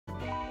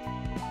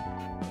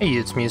Hey,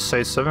 it's me,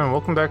 Site7.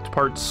 Welcome back to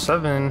part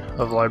 7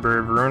 of Library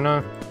of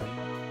Ruina.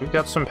 We've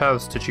got some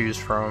paths to choose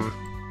from.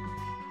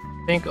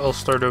 I think I'll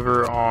start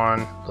over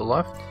on the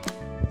left.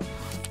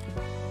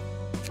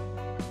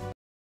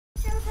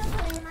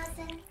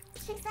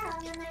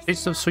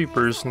 Taste of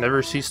Sweepers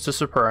never cease to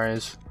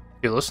surprise.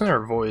 Hey, listen to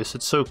her voice,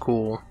 it's so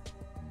cool.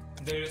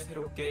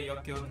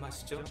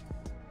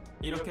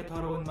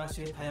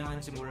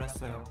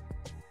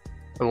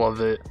 I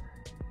love it.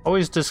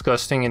 Always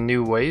disgusting in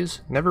new ways.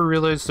 Never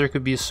realized there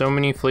could be so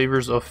many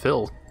flavors of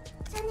filth.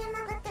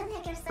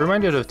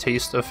 Reminded of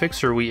taste, a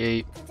fixer we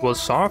ate. Was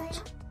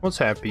soft? Was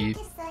happy.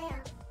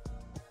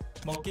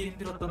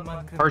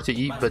 Hard to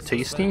eat but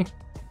tasty?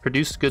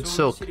 Produced good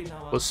silk.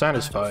 Was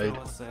satisfied.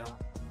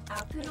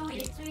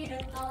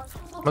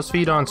 Must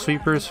feed on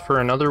sweepers for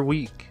another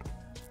week.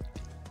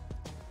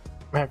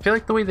 Man, I feel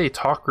like the way they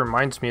talk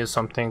reminds me of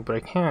something, but I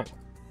can't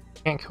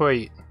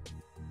quite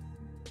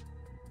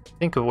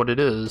think of what it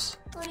is.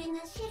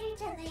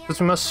 Because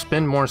we must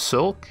spin more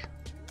silk?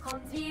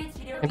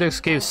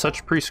 Index gave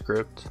such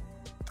prescript.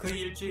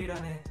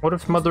 What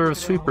if Mother of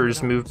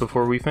Sweepers moved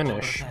before we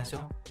finish?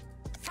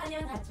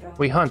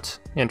 We hunt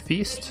and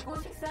feast?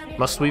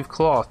 Must weave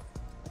cloth?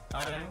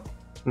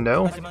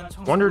 No?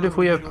 Wondered if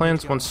we have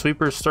plans once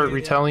sweepers start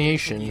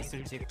retaliation.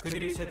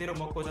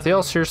 If they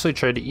all seriously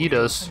try to eat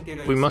us,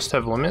 we must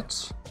have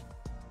limits?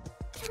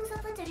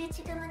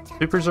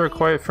 Sweepers are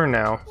quiet for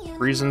now,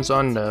 reasons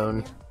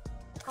unknown.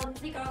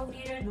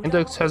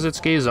 Index has its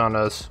gaze on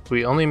us.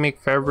 We only make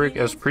fabric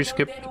as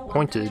prescript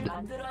pointed.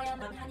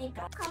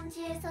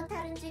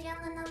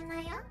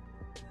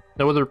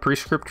 No other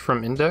prescript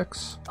from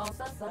Index?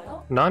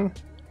 None?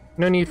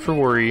 No need for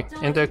worry.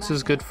 Index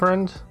is good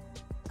friend?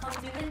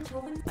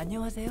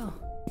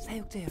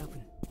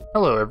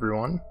 Hello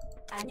everyone.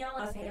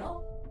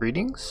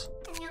 Greetings?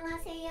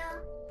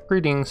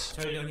 Greetings.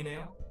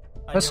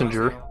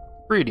 Messenger,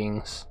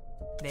 greetings.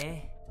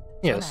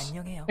 Yes,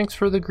 thanks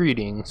for the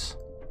greetings.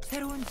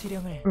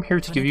 I'm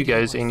here to give you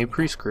guys a new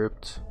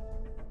prescript.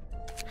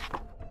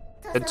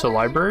 Head to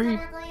library?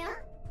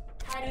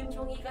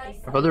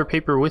 Have other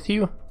paper with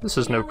you? This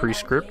is no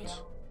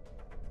prescript.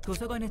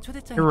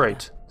 You're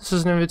right. This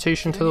is an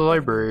invitation to the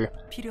library.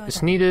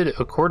 It's needed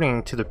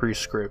according to the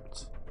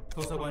prescript.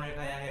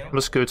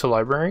 Must go to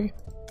library?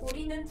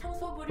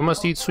 We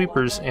must eat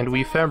sweepers and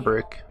weave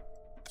fabric.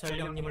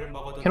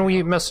 Can we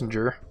eat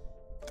messenger?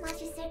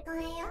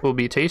 Will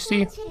be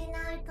tasty?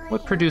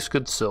 Would produce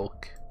good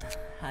silk?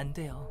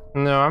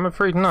 No, I'm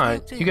afraid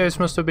not. You guys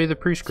must obey the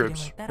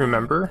prescripts,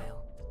 remember?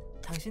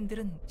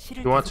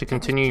 You want to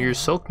continue your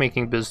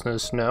silk-making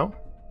business, no?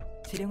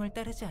 If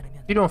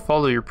you don't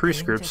follow your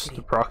prescripts,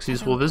 the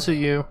proxies will visit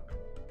you.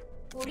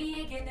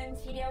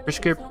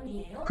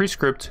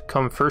 Prescript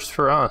come first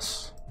for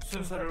us.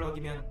 If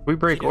we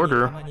break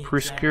order,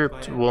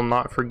 prescript will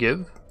not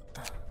forgive?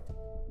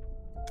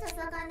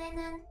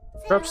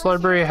 Perhaps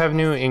library have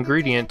new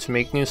ingredient to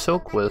make new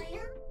silk with.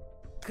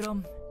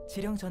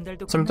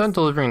 Once I'm done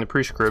delivering the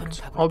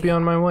prescript, I'll be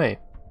on my way.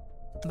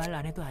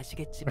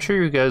 I'm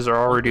sure you guys are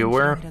already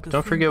aware, but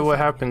don't forget what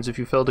happens if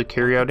you fail to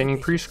carry out any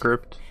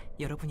prescript.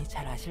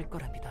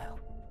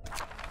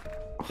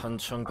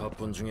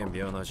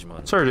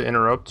 Sorry to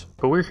interrupt,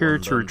 but we're here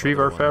to retrieve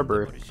our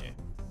fabric.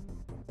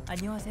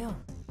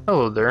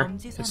 Hello there,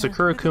 it's the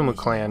Kurakuma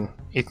clan,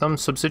 a Thumb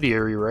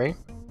subsidiary, right?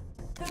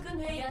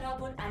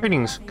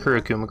 Greetings,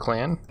 Kurakuma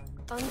clan.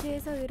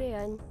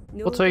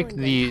 We'll take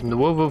the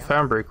Nuovo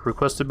fabric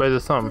requested by the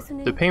Thumb.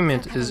 The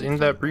payment is in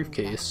that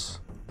briefcase.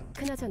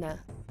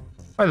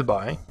 By the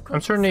by, I'm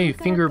certain a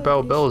finger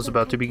bow bell is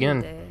about to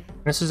begin.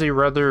 This is a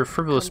rather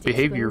frivolous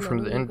behavior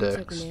from the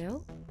Index.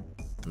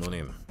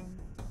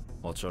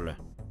 What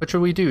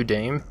shall we do,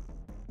 Dame?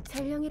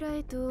 He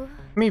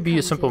may be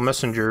a simple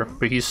messenger,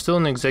 but he's still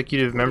an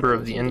executive member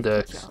of the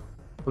Index.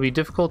 It'll be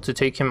difficult to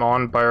take him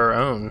on by our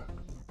own.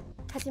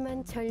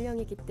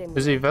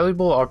 It's a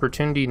valuable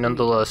opportunity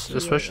nonetheless,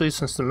 especially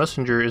since the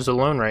messenger is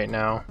alone right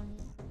now.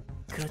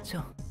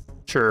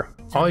 Sure,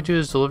 all I do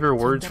is deliver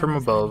words from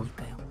above.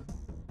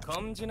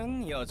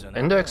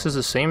 Index is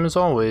the same as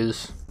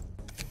always.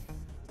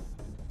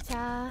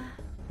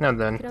 Now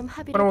then,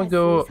 why don't we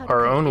go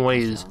our own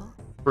ways?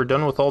 We're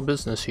done with all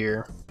business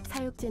here.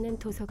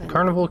 The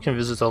Carnival can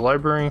visit the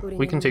library,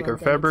 we can take our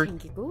fabric.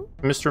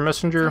 Mr.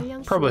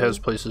 Messenger probably has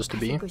places to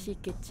be.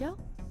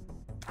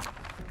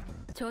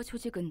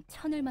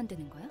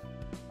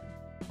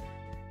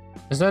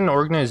 Is that an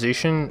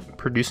organization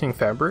producing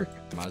fabric?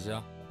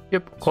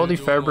 Yep, quality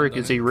fabric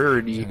is a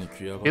rarity.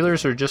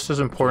 Tailors are just as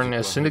important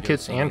as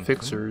syndicates and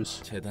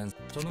fixers.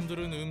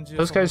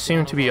 Those guys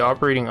seem to be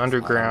operating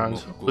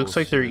underground. Looks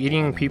like they're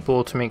eating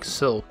people to make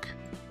silk.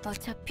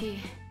 What's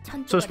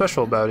so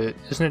special about it?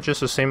 Isn't it just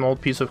the same old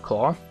piece of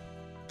cloth?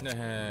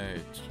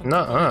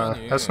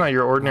 Nuh-uh, that's not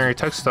your ordinary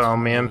textile,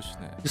 ma'am.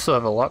 You still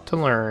have a lot to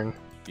learn.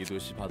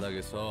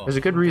 There's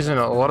a good reason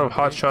a lot of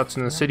hotshots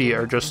in the city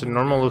are just in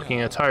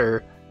normal-looking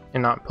attire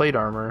and not plate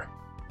armor.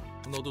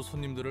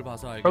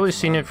 Probably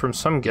seen it from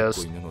some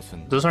guests.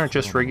 Those aren't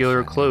just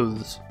regular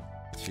clothes.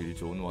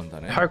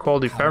 High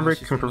quality fabric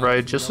can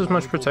provide just as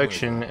much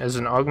protection as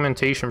an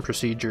augmentation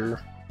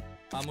procedure.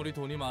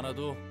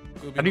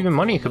 Not even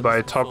money could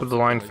buy top of the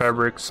line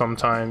fabric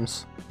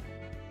sometimes.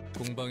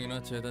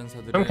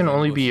 Some can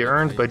only be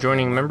earned by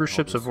joining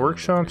memberships of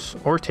workshops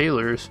or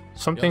tailors.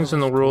 Some things in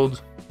the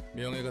world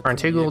are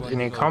entangled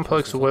in a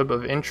complex web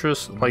of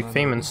interests like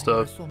fame and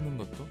stuff,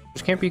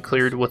 which can't be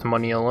cleared with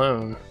money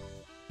alone.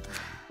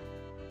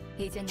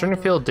 I'm starting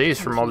to feel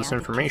dazed from all this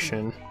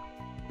information.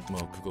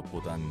 Well,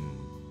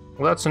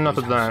 that's enough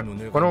of that.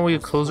 Why don't we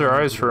close our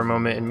eyes for a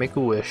moment and make a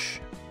wish?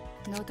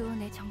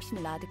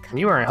 And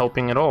you aren't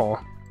helping at all.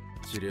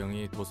 You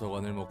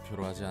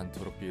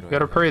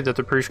gotta pray that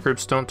the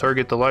prescripts don't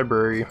target the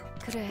library.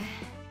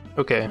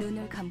 Okay,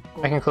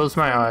 I can close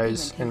my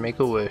eyes and make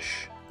a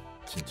wish.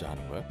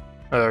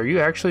 Are you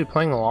actually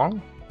playing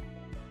along?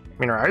 I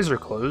mean, our eyes are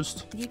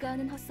closed.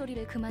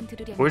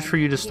 I wish for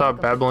you to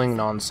stop babbling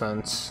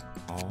nonsense.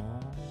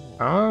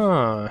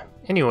 Ah,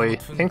 anyway,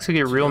 things could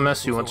get real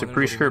messy once a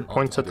prescript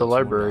points at the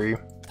library.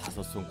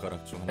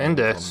 The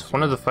index,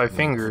 one of the 5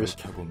 fingers,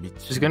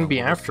 is gonna be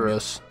after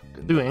us.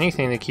 Do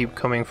anything to keep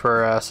coming for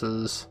our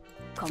asses.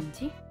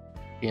 The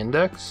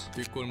index?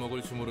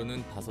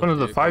 One of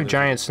the 5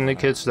 giant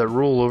syndicates that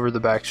rule over the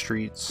back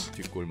streets.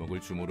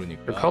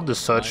 They're called as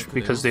such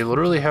because they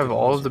literally have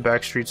all of the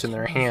back streets in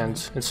their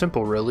hands. It's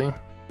simple, really.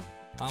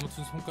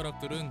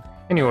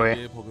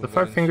 Anyway, the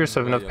 5 fingers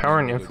have enough power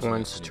and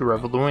influence to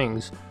rival the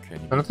wings.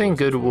 Nothing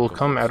good will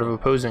come out of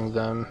opposing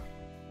them.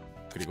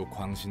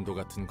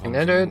 And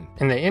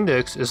the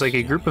index is like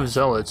a group of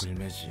zealots.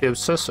 They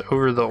obsess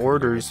over the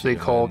orders they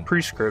call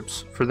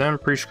prescripts. For them,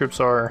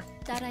 prescripts are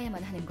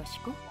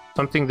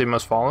something they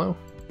must follow?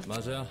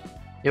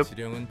 Yep.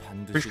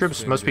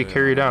 Prescripts must be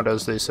carried out,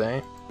 as they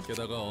say.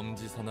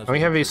 And we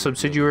have a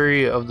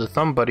subsidiary of the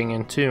thumb butting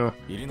in too.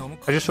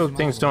 I just hope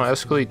things don't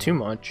escalate too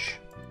much.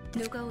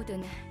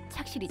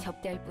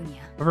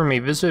 Whoever may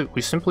visit,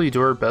 we simply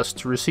do our best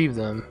to receive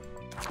them.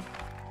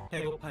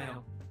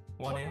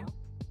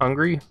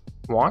 Hungry?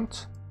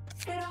 Want?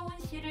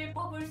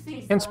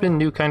 Can spin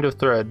new kind of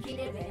thread.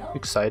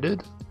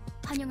 Excited?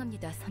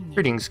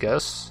 Greetings,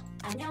 guests.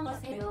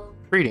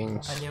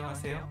 Greetings.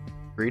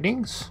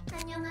 Greetings?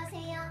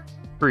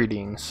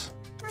 Greetings.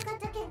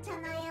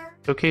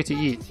 Okay to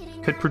eat.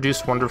 Could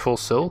produce wonderful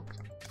silk.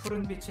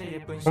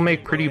 We'll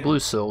make pretty blue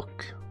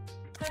silk.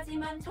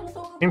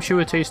 Seems she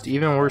would taste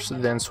even worse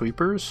than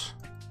sweepers?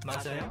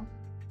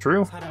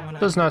 True?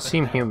 Does not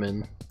seem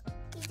human.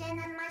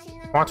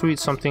 Want to eat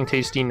something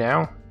tasty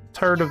now?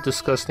 Tired of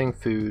disgusting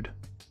food.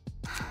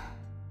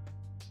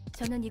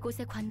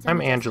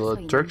 I'm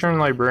Angela, director and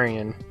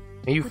librarian.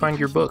 May you find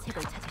your book.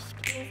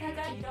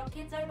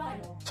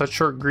 Such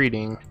short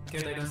greeting.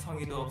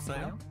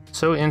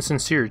 So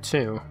insincere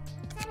too.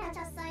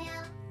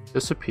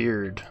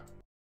 Disappeared.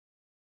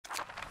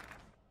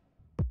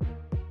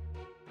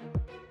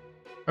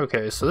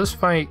 Okay, so this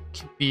fight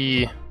could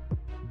be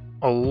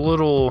a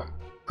little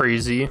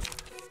crazy.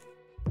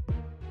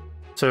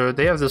 So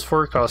they have this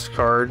forecast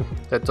card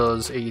that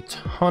does a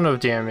ton of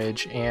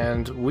damage,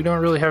 and we don't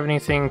really have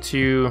anything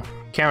to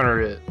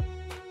counter it.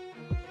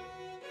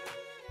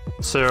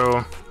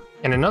 So,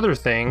 and another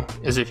thing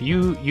is if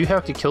you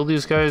have to kill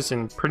these guys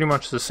in pretty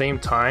much the same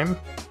time,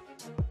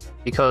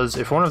 because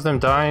if one of them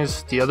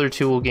dies, the other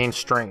 2 will gain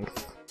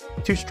strength.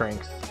 2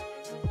 strength.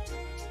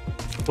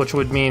 Which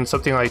would mean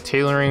something like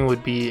tailoring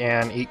would be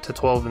an 8 to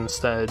 12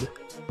 instead.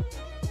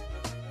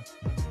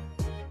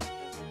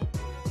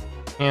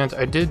 And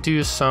I did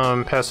do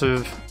some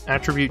passive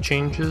attribute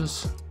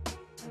changes,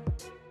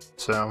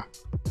 so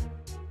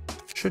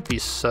should be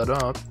set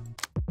up.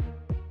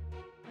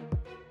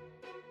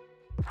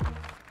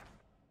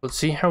 Let's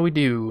see how we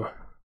do.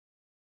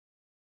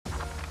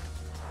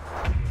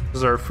 This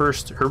is our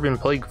first urban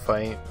plague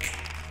fight.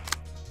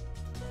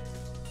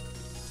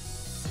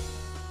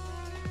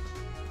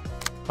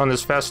 On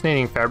this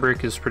fascinating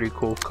fabric is pretty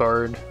cool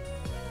card.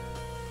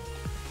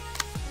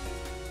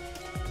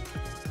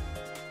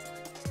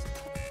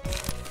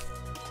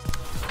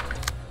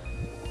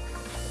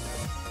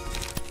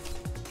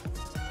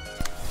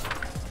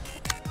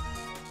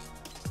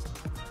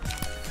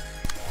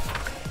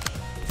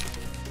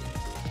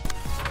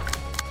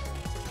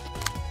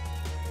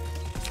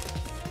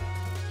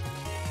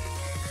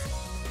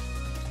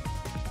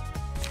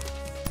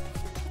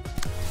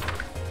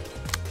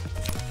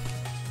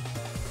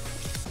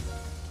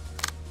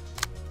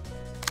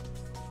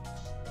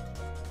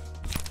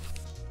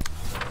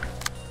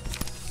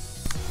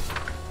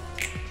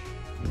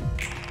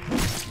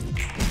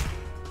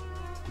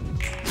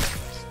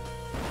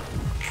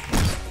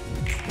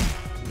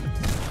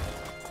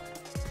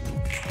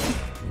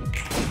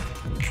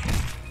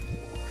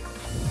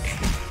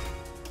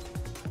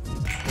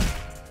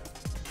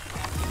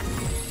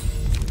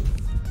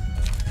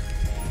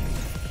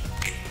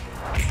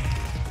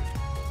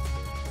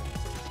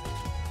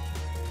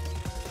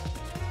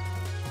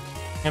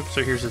 Yep,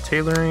 so here's the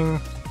tailoring.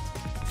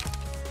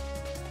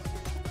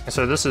 And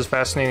so this is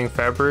fascinating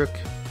fabric.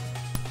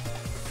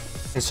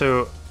 And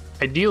so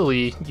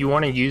ideally, you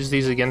want to use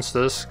these against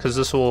this, because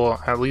this will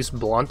at least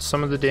blunt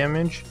some of the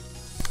damage.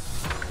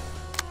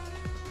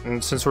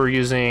 And since we're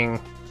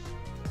using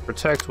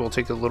Protect, we'll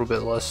take a little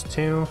bit less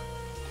too.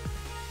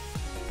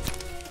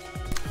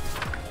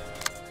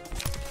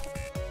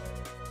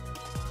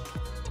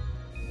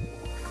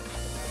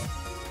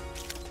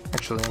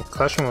 Actually,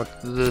 clashing with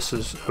this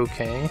is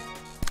okay.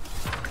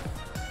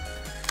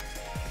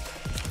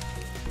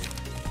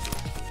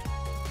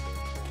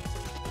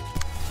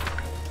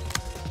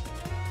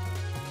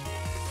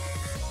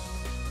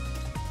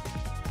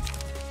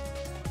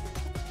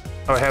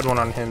 Oh, I had one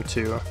on him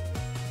too.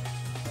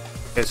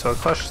 Okay, so I'll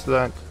clash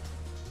that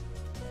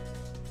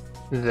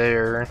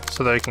there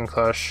so that I can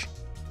clash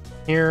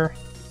here.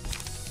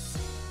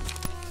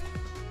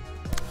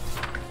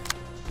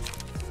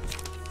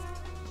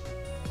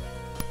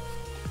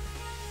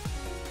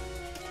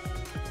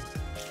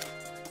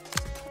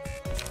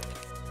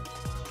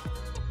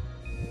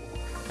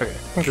 Okay, I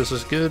think this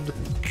is good.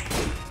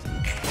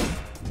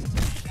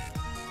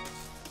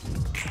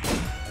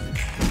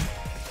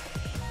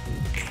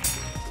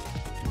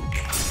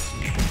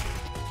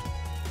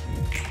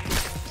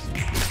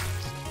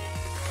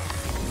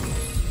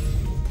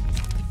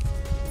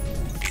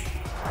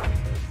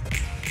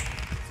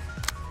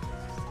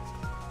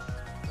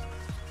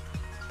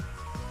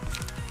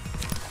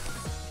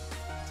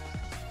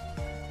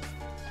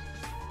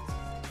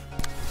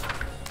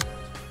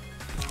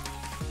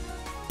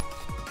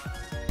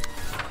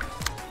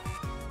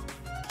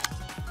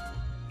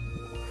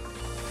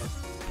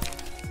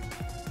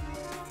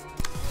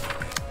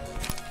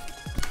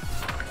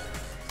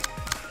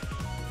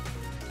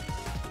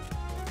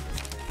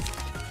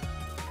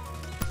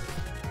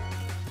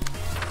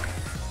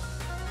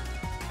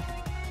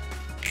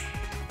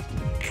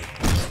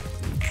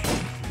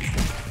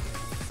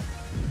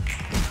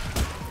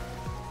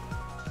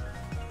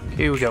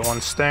 Okay, we got one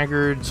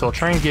staggered, so I'll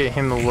try and get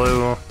him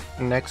low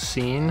next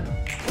scene.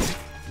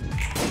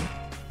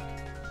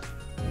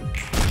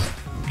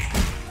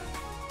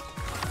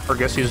 Or I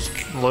guess he's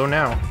low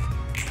now.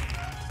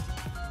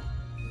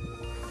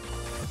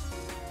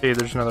 Okay,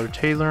 there's another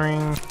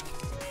tailoring.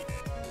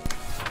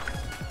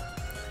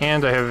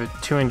 And I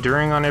have 2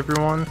 enduring on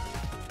everyone,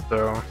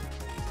 so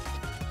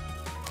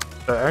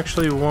that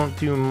actually won't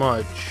do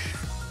much.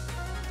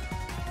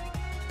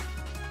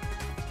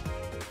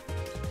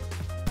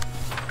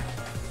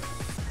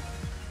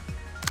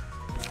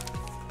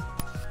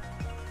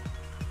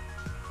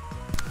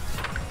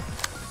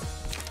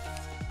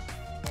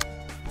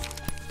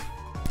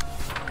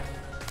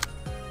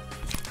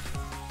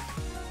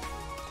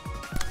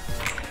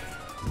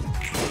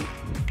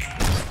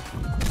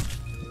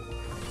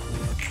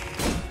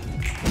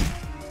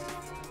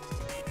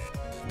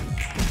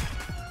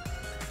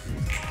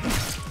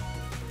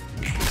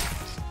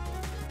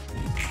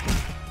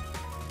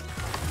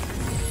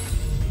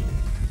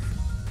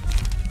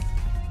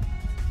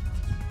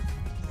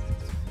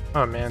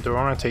 Oh man, do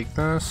I want to take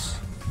this?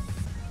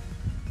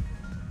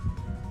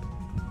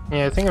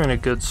 Yeah, I think I'm in a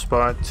good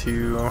spot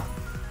to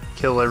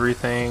kill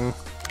everything.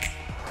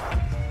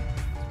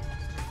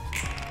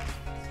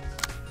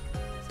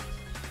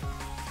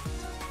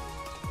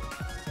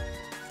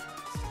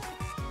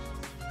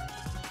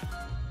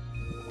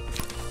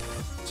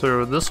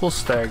 So this will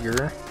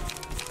stagger.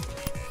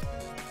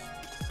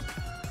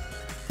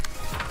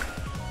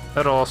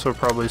 That'll also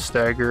probably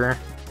stagger.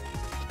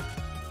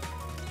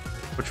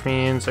 Which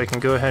means I can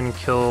go ahead and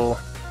kill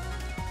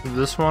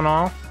this one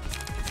off.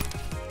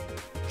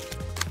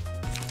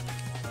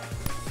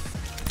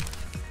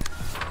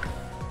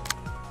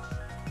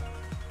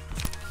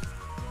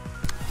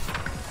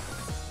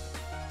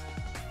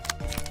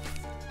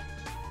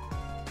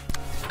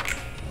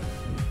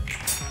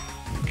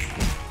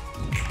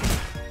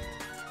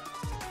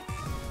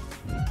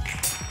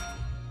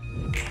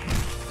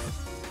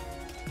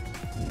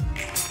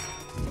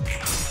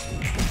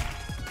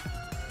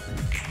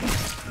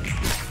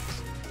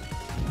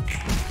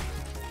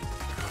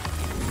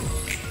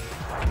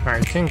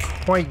 Alright, didn't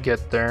quite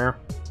get there.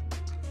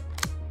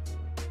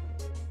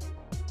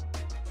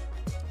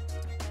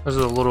 This is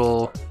a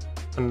little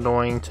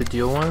annoying to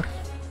deal with.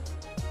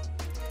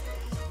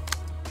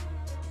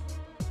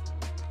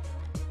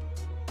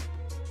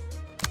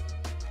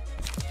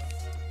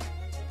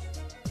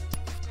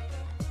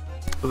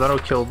 So that'll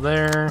kill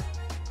there.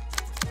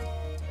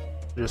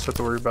 Just have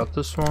to worry about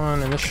this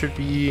one, and this should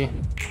be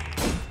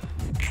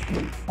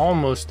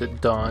almost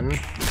done.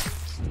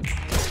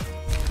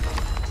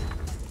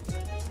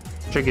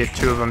 Should get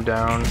 2 of them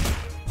down.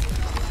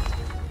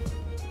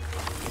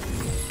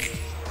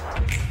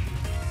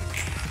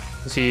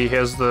 See, he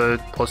has the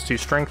 +2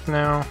 strength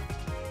now.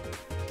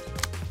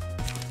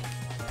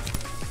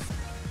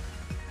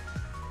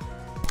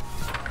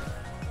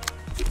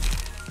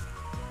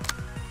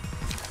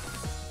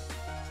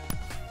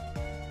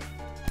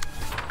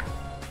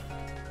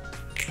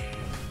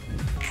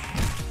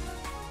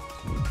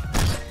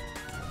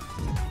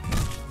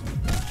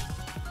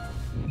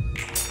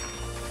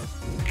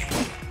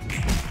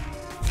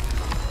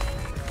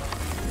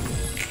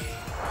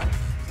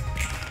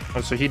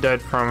 Oh, so he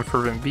died from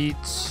fervent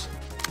beats.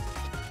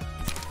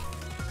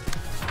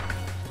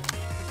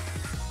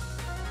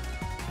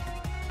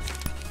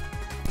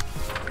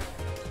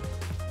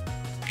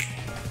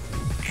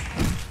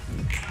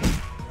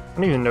 I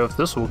don't even know if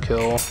this will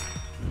kill.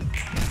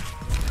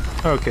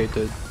 Okay, it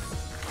did.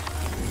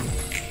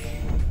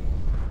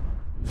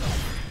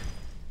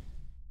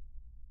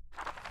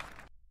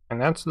 And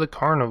that's the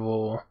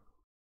carnival.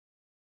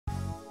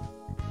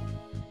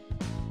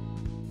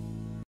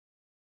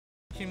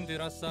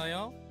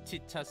 힘들었어요?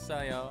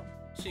 지쳤어요?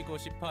 쉬고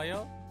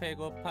싶어요?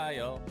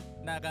 배고파요?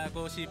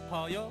 나가고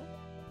싶어요?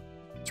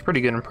 It's a pretty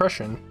good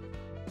impression.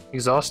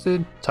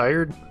 Exhausted?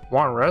 Tired?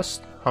 Want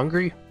rest?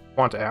 Hungry?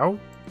 Want out?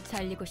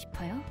 잘리고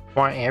싶어요?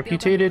 Want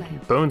amputated?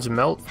 Bones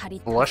melt?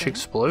 Flesh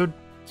explode?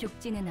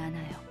 죽지는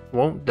않아요.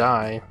 Won't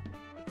die.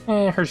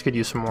 Hers could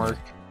use some work.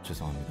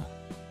 죄송합니다.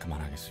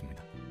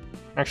 그만하겠습니다.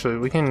 Actually,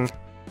 we can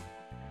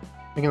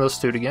let's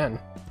do it again.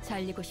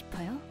 잘리고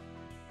싶어요?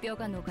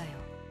 뼈가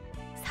녹아요.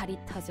 살이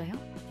터져요?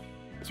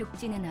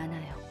 죽지는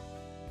않아요.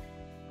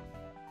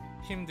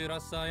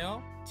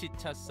 힘들었어요?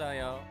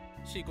 지쳤어요?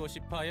 쉬고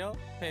싶어요?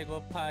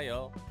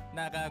 배고파요?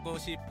 나가고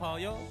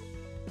싶어요?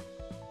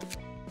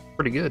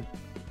 Pretty good.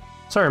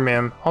 Sorry,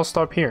 ma'am. I'll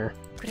stop here.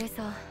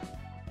 그래서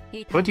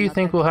What do you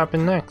think will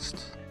happen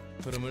next?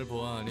 흐름을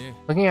보아하니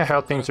Looking at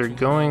how things are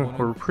going,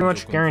 we're pretty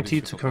much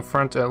guaranteed to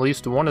confront at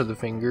least one of the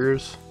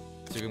fingers.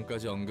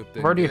 지금까지 언급된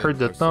I've already heard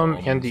the thumb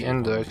and the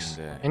index.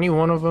 Any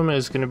one of them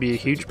is going to be a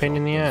huge pain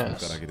in the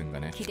ass.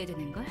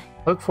 기대되는 걸?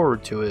 Look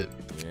forward to it.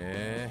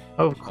 예.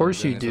 Of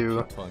course you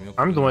do.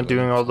 I'm the one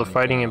doing all the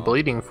fighting and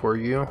bleeding for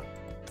you.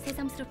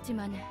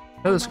 새삼스럽지만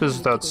I know this goes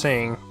without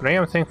saying, but I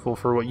am thankful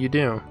for what you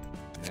do.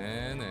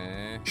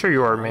 네네. Sure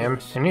you are, ma'am.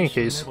 In any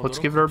case, let's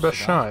give it our best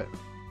shot.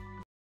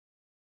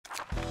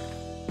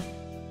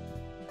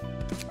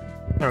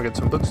 Now we got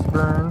some books to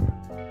burn.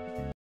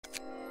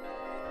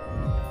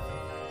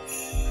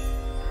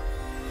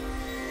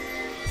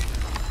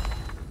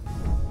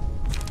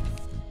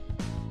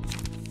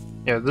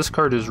 Yeah, this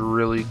card is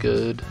really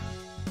good.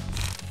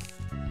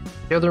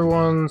 The other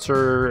ones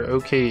are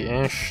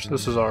okay-ish.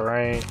 This is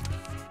alright.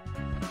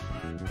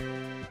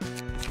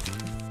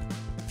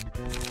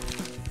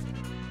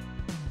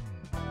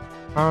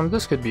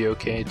 This could be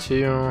okay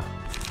too.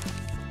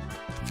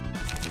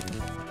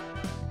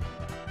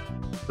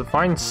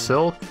 Divine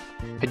Silk?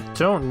 I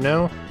don't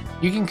know.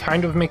 You can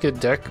kind of make a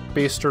deck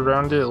based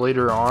around it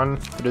later on,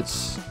 but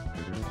it's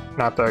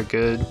not that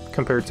good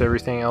compared to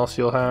everything else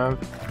you'll have.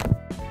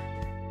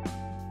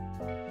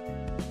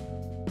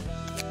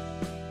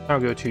 Now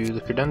go to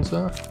the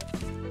Credenza.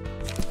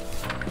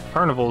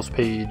 Carnival's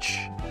page.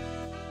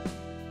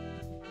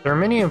 There are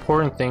many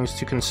important things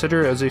to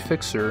consider as a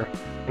fixer,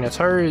 and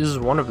attire is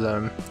one of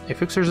them. A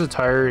fixer's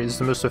attire is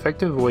the most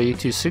effective way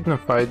to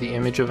signify the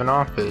image of an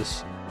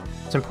office.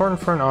 It's important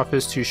for an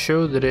office to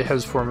show that it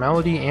has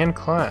formality and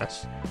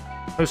class.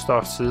 Most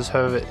offices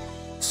have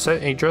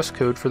set a dress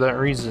code for that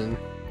reason.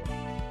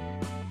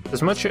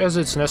 As much as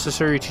it's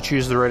necessary to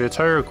choose the right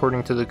attire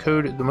according to the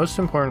code, the most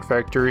important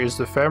factor is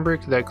the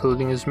fabric that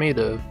clothing is made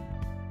of.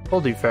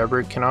 Quality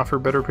fabric can offer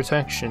better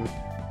protection,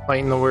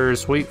 lighten the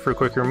wearer's weight for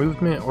quicker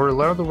movement, or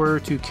allow the wearer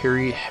to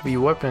carry heavy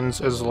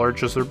weapons as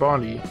large as their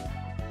body.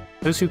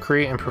 Those who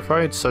create and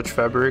provide such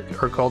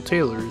fabric are called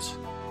tailors.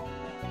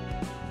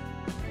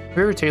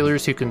 There are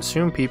tailors who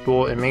consume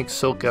people and make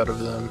silk out of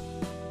them,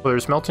 whether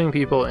it's melting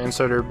people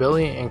inside their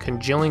belly and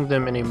congealing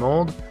them in a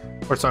mold,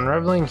 or it's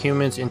unraveling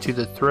humans into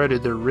the thread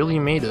they're really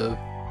made of.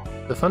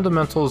 The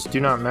fundamentals do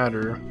not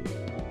matter.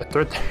 The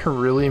thread they're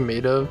really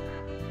made of?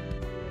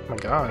 Oh my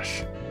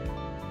gosh.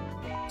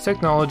 This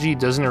technology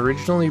doesn't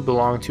originally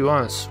belong to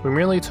us. We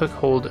merely took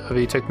hold of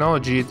a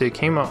technology that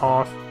came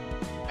off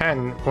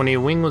patent when a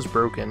wing was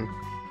broken.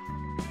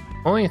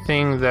 The only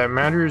thing that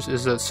matters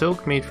is that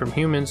silk made from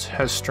humans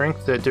has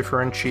strength that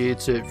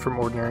differentiates it from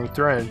ordinary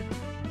thread.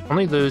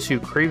 Only those who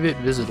crave it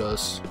visit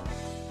us.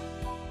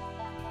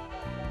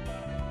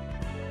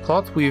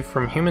 Cloth weaved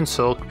from human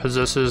silk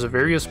possesses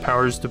various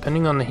powers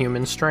depending on the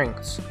human's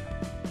strengths.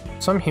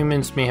 Some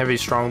humans may have a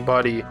strong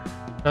body,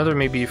 another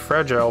may be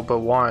fragile but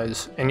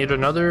wise, and yet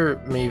another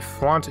may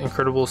flaunt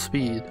incredible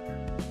speed.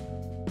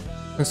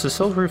 Since the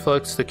silk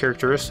reflects the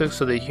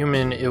characteristics of the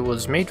human it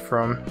was made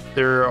from,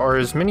 there are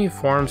as many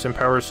forms and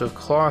powers of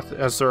cloth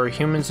as there are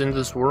humans in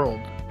this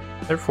world.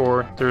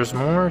 Therefore, there is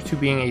more to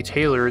being a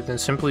tailor than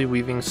simply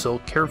weaving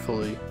silk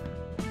carefully.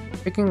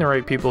 Picking the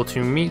right people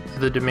to meet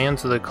the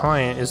demands of the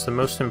client is the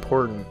most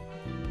important.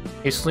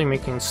 Hastily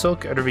making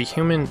silk out of a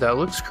human that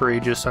looks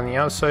courageous on the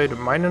outside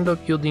might end up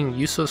yielding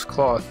useless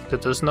cloth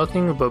that does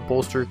nothing but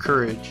bolster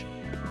courage.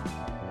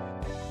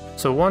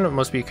 So one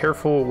must be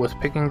careful with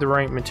picking the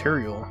right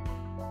material.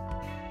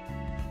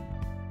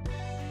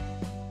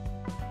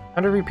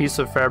 Not every piece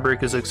of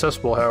fabric is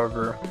accessible,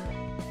 however.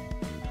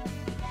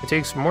 It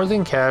takes more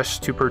than cash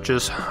to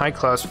purchase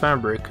high-class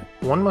fabric.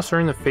 One must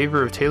earn the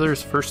favor of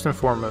tailors first and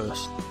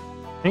foremost.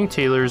 Many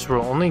tailors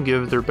will only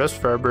give their best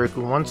fabric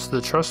once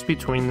the trust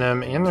between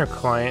them and their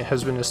client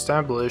has been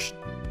established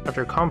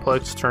after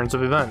complex turns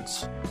of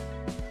events.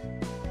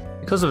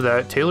 Because of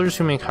that, tailors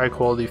who make high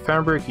quality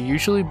fabric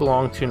usually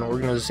belong to an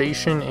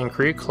organization and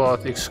create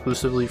cloth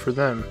exclusively for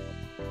them.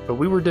 But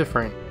we were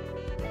different.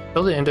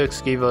 Until the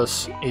Index gave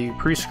us a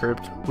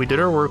prescript, we did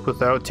our work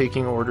without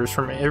taking orders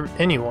from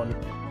anyone.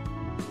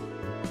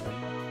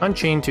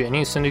 Unchained to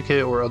any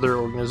syndicate or other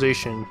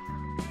organization.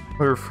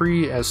 We were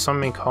free, as some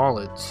may call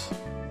it.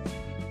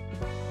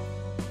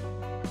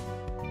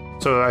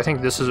 So I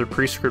think this is a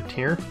prescript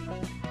here.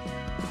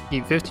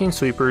 Eat 15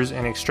 sweepers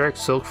and extract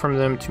silk from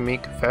them to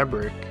make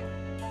fabric.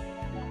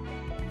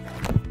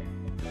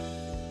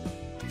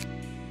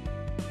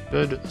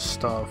 Good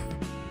stuff.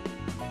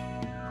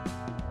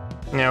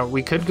 Now,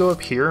 we could go up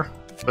here,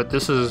 but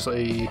this is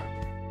a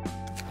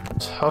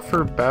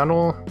tougher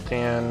battle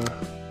than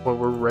what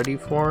we're ready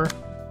for.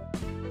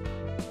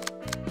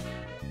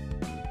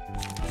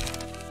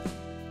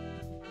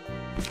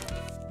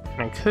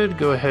 I could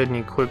go ahead and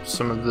equip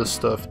some of this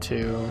stuff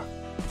too.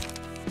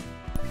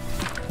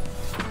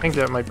 I think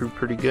that might be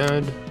pretty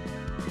good.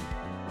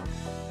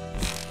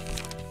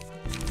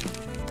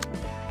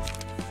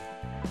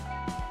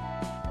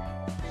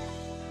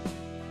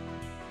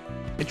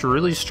 It's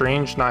really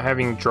strange not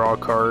having draw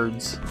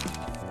cards.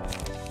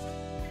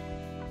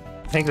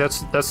 I think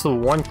that's the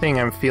one thing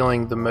I'm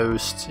feeling the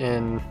most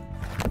in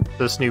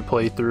this new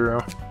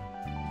playthrough.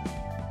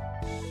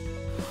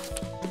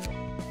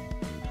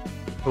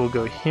 We'll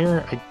go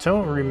here. I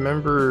don't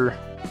remember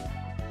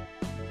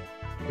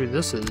who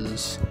this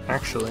is,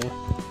 actually.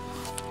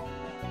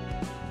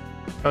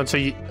 Oh, and so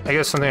I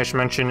guess something I should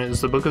mention is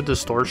the Book of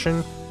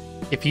Distortion.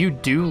 If you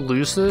do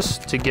lose this,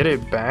 to get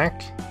it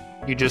back,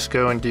 you just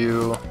go and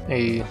do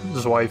a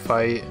Zwei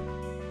fight.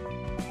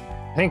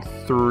 I think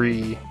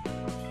 3.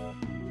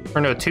 Or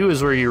no, 2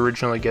 is where you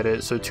originally get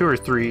it, so 2 or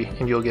 3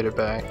 and you'll get it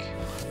back.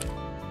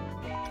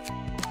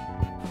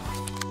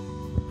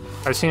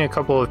 I've seen a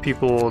couple of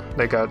people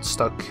that got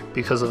stuck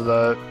because of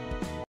that.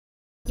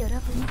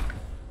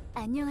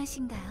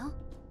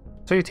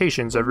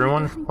 Salutations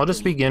everyone, let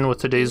us begin with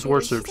today's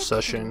worship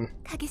session.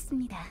 It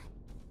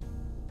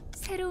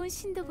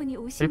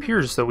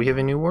appears that we have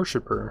a new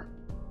worshipper.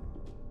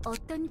 What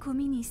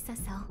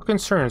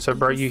concerns have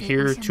brought you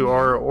here to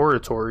our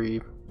oratory?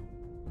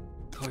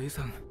 I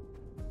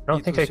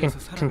don't think I can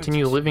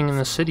continue living in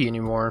the city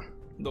anymore.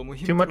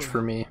 Too much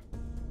for me.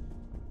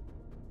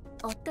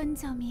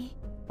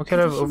 What could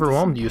have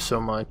overwhelmed you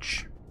so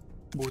much?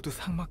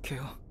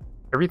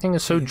 Everything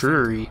is so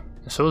dreary,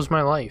 and so is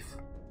my life.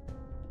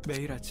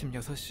 I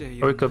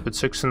wake up at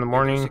 6 in the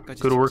morning,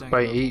 go to work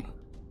by 8,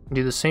 and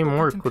do the same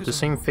work with the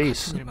same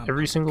face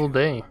every single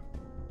day.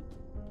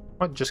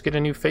 What, just get a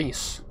new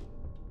face?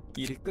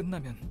 By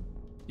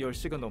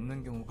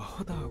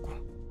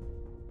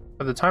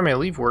the time I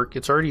leave work,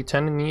 it's already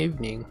 10 in the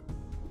evening.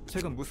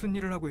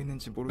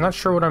 I'm not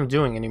sure what I'm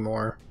doing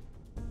anymore.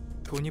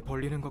 I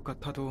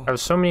have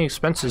so many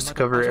expenses to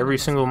cover every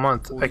single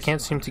month, I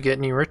can't seem to get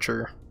any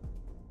richer.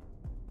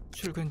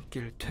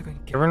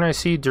 Everyone I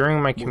see during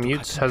my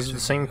commutes has the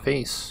same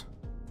face.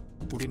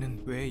 I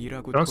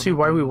don't see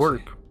why we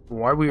work,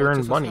 why we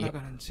earn money,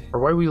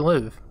 or why we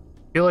live.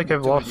 I feel like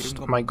I've lost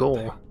my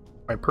goal,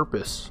 my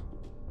purpose.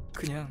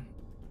 I'm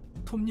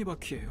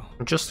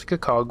just like a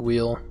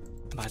cogwheel.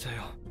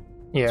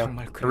 Yeah,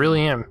 I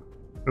really am.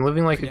 I'm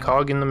living like a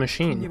cog in the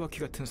machine. Even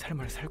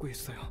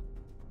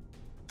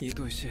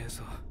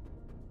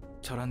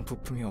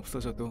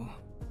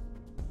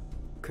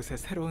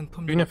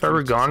if I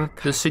were gone,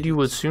 this city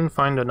would soon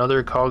find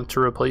another cog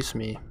to replace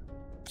me.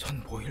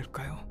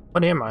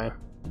 What am I?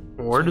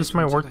 Where does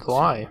my worth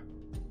lie?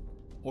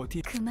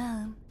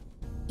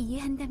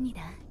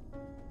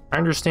 I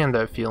understand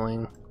that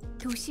feeling.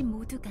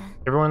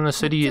 Everyone in the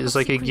city is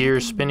like a gear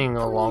spinning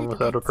along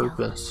without a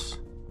purpose.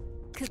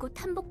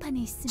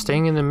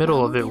 Staying in the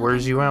middle of it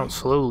wears you out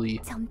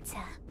slowly.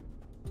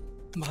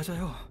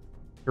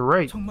 You're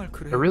right,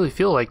 I really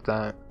feel like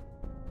that.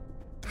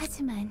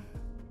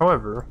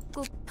 However,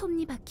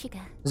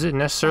 is it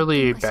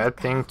necessarily a bad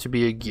thing to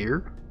be a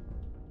gear?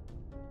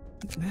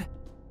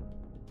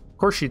 Of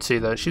course she'd say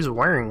that, she's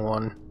wearing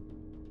one.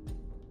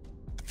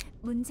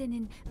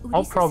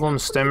 All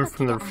problems stem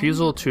from the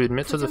refusal to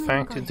admit to the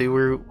fact that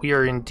we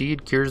are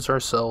indeed gears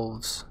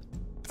ourselves.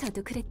 I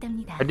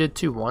did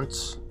too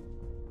once.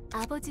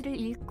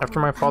 After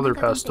my father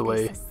passed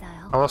away,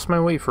 I lost my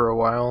way for a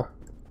while.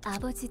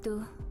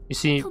 You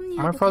see,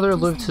 my father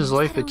lived his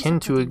life akin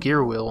to a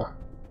gear wheel.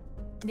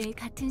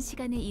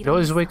 He'd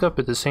always wake up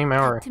at the same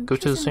hour, go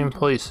to the same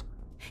place,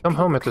 come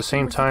home at the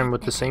same time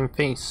with the same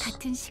face.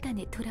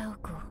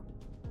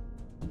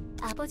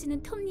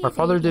 My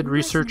father did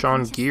research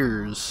on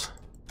gears.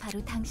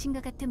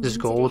 His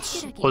goal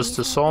was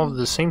to solve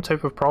the same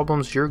type of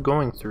problems you're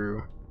going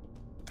through.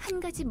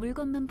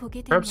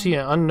 Perhaps he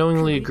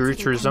unknowingly grew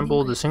to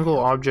resemble the single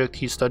object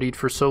he studied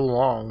for so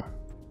long.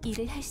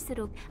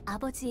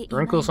 The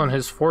wrinkles on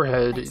his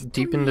forehead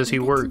deepened as he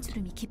worked.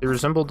 They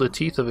resembled the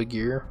teeth of a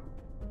gear.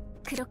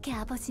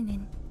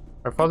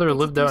 My father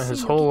lived out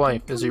his whole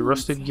life as a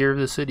rusted gear of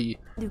the city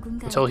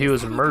until he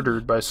was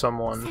murdered by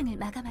someone.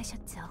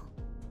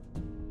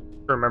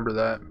 Remember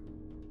that.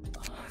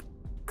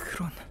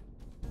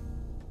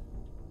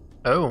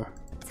 Oh.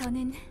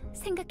 저는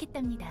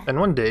생각했답니다. And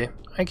one day,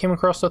 I came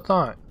across a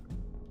thought.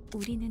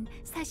 우리는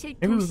사실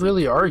Maybe we 도시의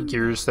really are 평균-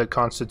 gears that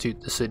constitute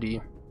the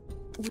city.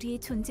 우리의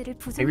존재를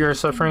Maybe our 부정하기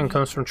suffering 때문에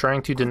comes from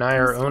trying to deny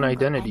our own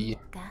identity.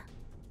 고통스러운 거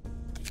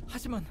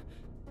하지만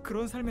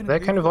그런 삶에는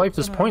That kind of life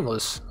is 의미가 없잖아요.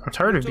 pointless. I'm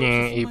tired of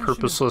being a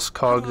purposeless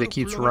cog that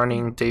keeps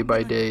running day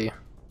by day.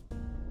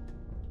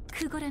 아닐까?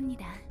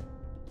 그거랍니다.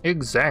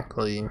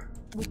 Exactly.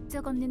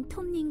 목적 없는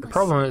톱닌 The 것이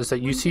problem is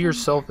that you see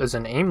yourself as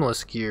an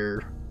aimless gear.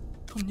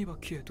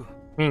 톱니바퀴에도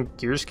I mean,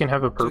 gears can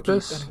have a 적이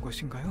purpose? 있다는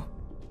것인가요?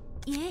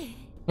 예.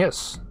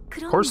 Yes,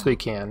 of course they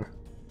can.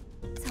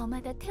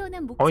 저마다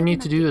태어난 All we 목적에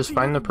need to do 맞게 is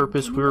find the 굴러가면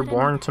purpose we were 되는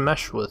born 거랍니다. to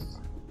mesh with.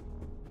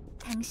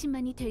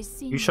 당신만이 될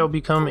수 You 있는 shall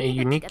become a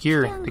unique 톱니바퀴가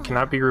gear 필요한 that 거야.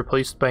 cannot be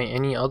replaced by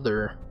any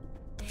other.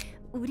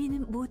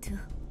 우리는 모두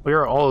We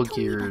are all 톱니바퀴.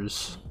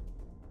 gears.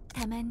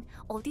 다만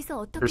어디서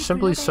어떻게 There's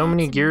simply so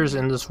many 굴러가야 gears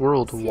in this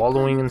world 슬퍼하는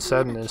wallowing in 톱니바퀴가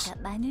sadness.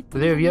 많을 But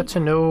they have yet to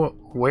뿐이랍니다. know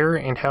where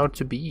and how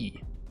to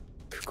be.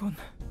 그건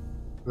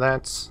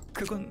That's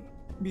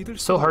믿을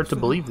so 수가 hard to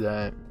없어요. believe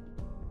that.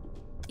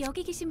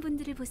 여기 계신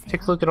분들을 보세요.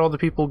 Take a look at all the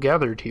people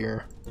gathered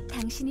here.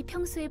 당신이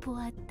평소에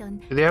보았던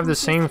Do they have the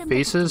도시의 same 사람들과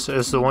faces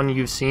as the one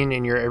you've seen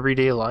in your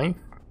everyday life?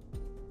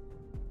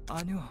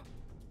 아니요.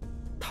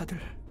 다들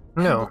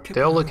No, 행복해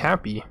they all look 보여요.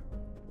 happy.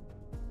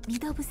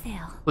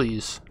 믿어보세요.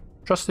 Please,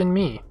 trust in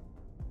me.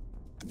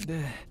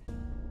 네.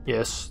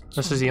 Yes,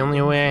 this is the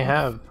only way I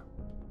have.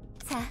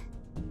 자,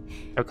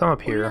 Now come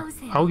up here.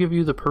 I'll give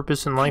you the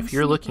purpose in life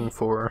you're looking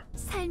for.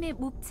 삶의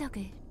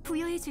목적을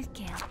부여해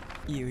줄게요.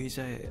 이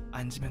의자에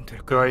앉으면 Do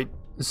될까요? I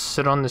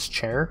sit on this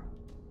chair?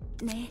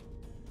 네.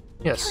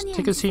 Yes,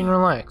 take a seat and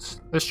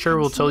relax. This chair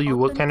will tell you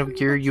what kind of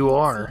gear you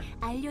are.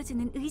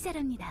 알려주는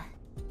의자랍니다.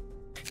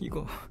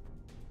 이거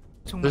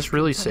정말 This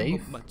really 괜찮은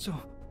safe? 거 맞죠?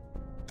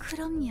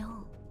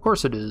 그럼요. Of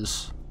course it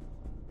is.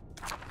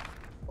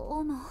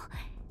 어머,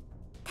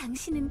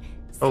 당신은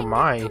Oh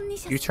my,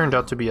 생각 you turned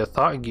out to 톱니셨어요. be a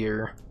thought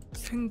gear.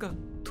 생각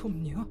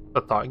톱니요?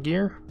 A thought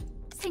gear?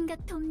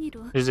 생각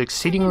톱니로 It is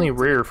exceedingly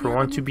rare for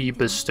one to be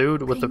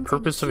bestowed with the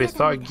purpose of a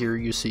thought gear,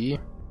 you see.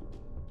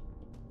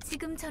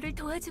 지금 저를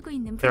도와주고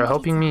있는 They are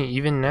helping 분들이죠. me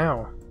even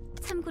now.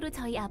 참고로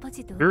저희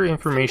아버지도 For your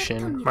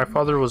information, my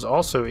father was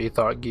also a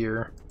thought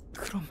gear.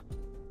 그럼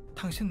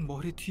당신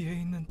머리 뒤에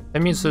있는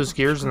That means those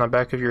gears on the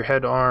back of your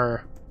head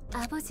are...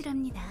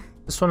 아버지랍니다.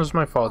 This one is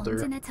my father.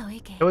 언제나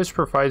저에게 He always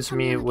provides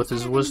me with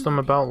his wisdom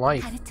about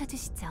life. 가르쳐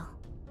주시죠.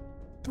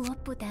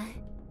 무엇보다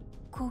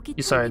고기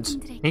Besides,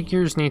 톱니분들에게 meat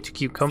gears need to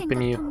keep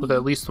company with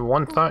at least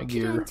one 꼭 thought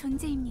필요한 gear.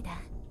 존재입니다.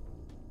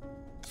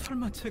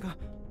 설마 제가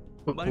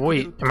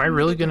Wait, am I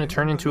really gonna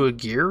turn into a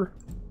gear?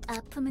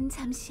 아픔은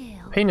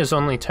잠시예요. Pain is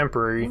only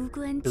temporary.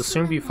 무구한 It'll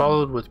soon be 추억만이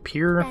followed with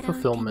pure 따라올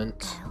fulfillment.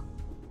 테니까요.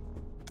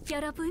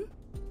 여러분,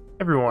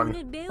 Everyone,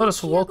 let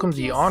us welcome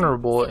the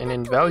honorable and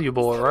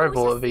invaluable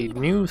arrival of a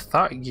new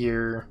thought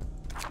gear.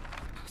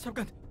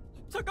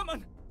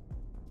 잠깐만.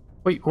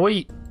 Wait.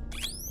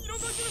 이런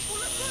걸 줄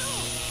몰랐어요.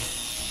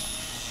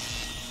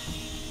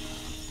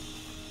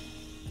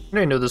 I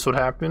didn't know this would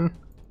happen.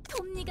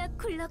 톱니가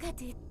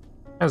굴러가듯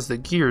As the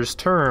gears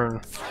turn,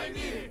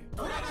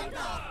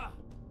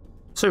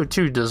 so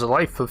too does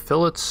life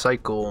fulfill its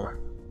cycle.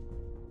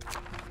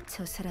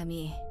 저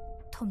사람이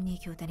톱니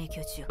교단의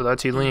교주. So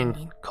that's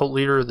Eileen, cult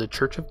leader of the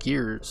Church of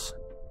Gears.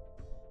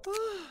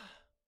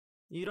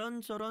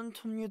 이런저런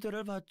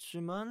톱니들을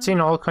봤지만 Seen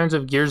all kinds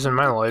of gears in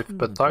my life,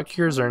 but thought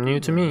gears are new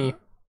to me.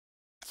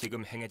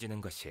 지금 행해지는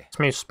것이 This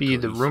may be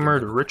the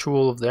rumored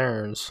ritual of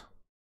theirs.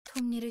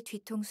 톱니를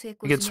뒤통수에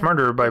They get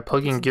smarter by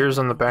plugging gears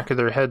on the back of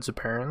their heads,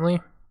 apparently.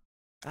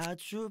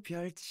 아주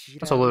별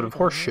That's a load of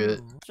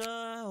horseshit.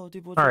 자,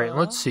 어디 보자. Alright,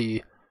 let's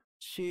see.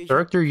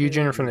 Director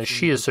Eugen from the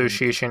Shi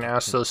Association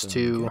asked us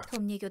to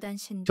톱니 교단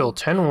신도 kill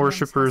 10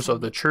 worshippers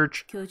of the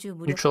church, 교주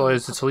무력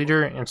neutralize its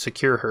leader, and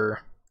secure her.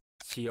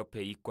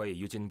 시협회 이과의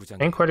유진 부장이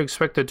I didn't quite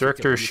expect the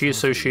director of Shi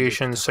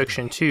Association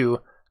Section 2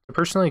 to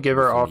personally give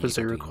our office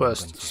a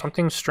request.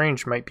 Something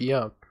strange might be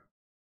up.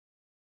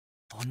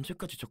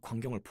 언제까지 저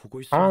광경을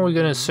보고 있어? How long are we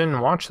gonna sit and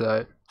watch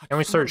that? Can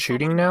we start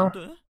shooting now?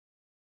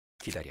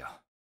 기다려.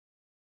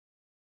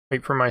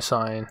 Wait for my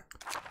sign.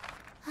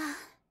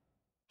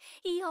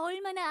 이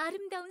얼마나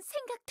아름다운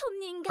생각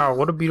톱니인가. Wow,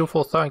 what a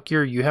beautiful thought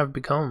gear you have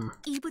become.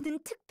 이분은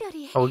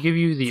특별히 I will give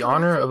you the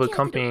honor of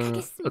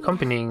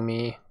accompanying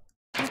me.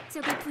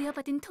 목적을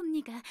부여받은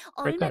톱니가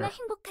Right 얼마나 there.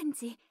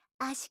 행복한지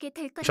아시게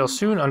될 You shall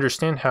soon 겁니다.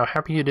 understand how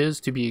happy it is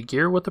to be a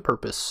gear with a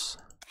purpose.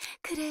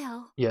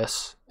 그래요.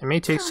 Yes, it may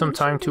take some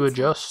time to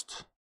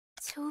adjust.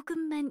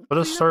 조금만 Let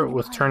us start 굴러보는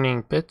with 거예요.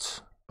 turning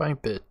bit by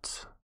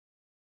bit.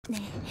 네,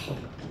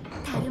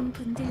 다른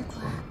분들과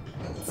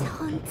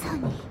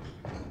천천히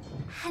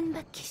한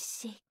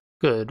바퀴씩.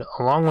 Good.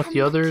 Along with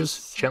the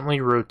others, gently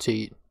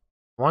rotate.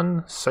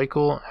 One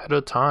cycle at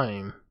a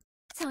time.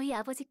 저희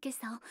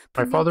아버지께서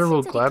My 분명 father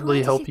will 친절히 gladly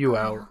help 도와주실 you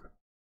거예요. out.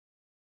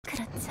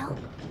 그렇죠?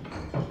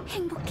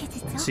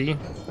 행복해지죠? See?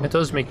 It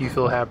does make you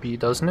feel happy,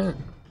 doesn't it?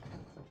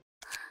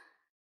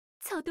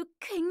 저도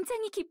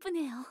굉장히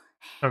기쁘네요.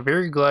 I'm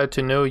very glad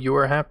to know you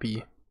are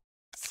happy.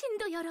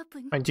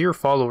 여러분, My dear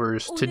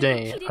followers,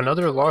 today,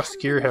 another lost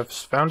gear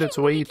has found its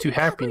way to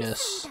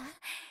happiness.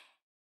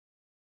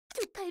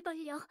 두팔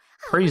벌려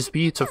Praise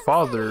be to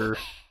Father.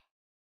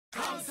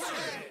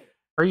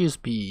 Praise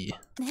be.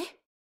 네?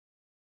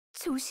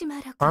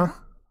 조심하라고. Huh?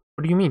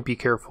 What do you mean, be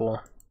careful?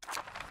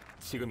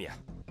 지금이야.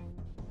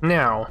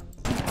 Now.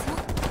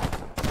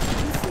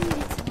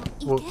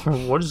 무슨 일이죠?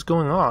 이게 What is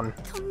going on?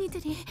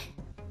 톱니들이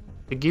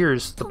The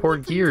gears, the poor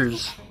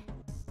gears.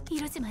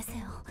 이러지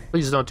마세요.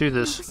 Please don't do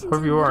this.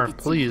 Whoever you are,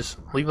 please,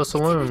 leave us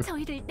alone.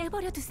 저희를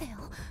내버려 두세요.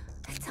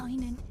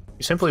 저희는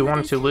We simply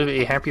wanted to live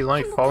a happy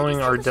life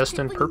following our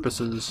destined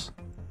purposes.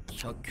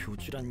 저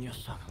교주란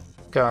녀석.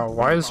 God,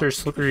 why is their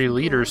slippery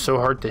leader so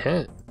hard to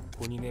hit?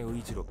 본인의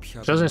의지로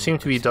피하고 She doesn't seem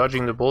to be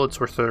dodging the bullets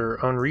with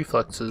her own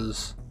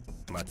reflexes.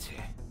 마치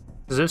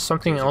As if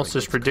something else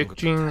is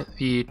predicting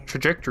the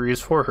trajectories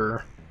for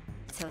her.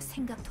 저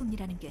생각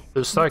톱니라는 게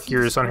Those thought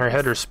gears on her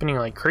head are spinning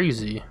like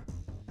crazy.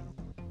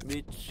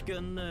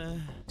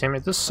 미치겠네. Damn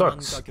it, this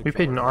sucks. We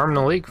paid an arm and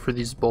a leg for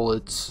these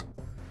bullets.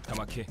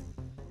 타마키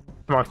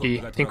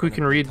Tamaki, think we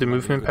can read the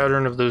movement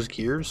pattern of those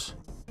gears?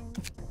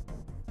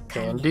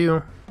 Can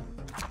do.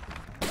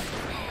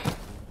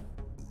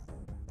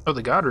 Oh,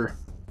 they got her.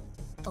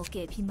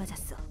 어깨에 빗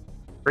맞았어.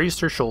 Raised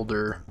her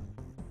shoulder.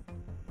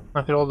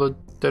 Look at all the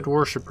dead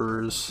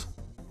worshippers.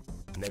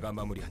 내가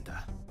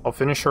마무리한다. I'll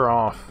finish her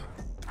off.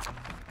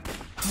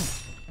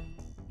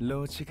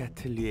 로직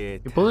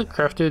아틀리에 A bullet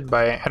crafted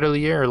by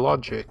Atelier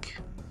Logic.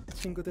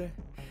 친구들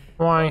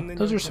Why,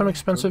 those are some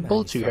expensive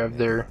bullets you have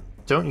there,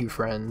 don't you,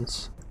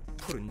 friends?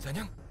 푸른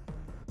잔향?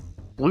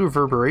 Blue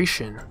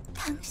reverberation.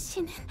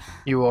 당신은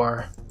You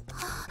are.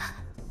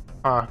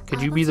 Ah,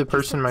 could you be the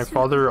person my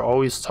father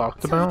always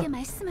talked about? 저에게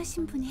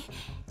말씀하신 분이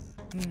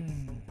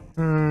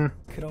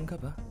그런가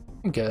봐.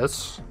 I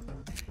guess.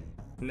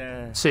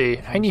 나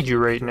Say, I need you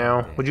right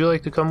now. Would you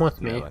like to come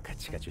with me? 나와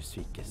같이 가줄 수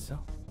있겠어?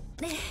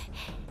 네.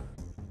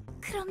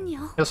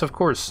 그럼요. Yes, of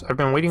course. I've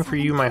been waiting for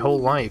you my whole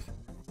life.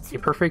 A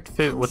perfect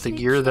fit with the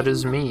gear that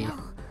is me.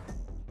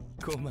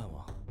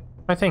 고마워.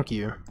 I thank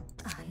you.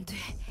 안 돼.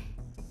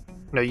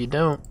 No, you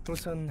don't.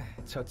 우선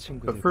저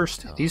친구들. But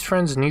first, these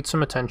friends need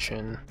some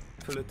attention.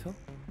 플루토?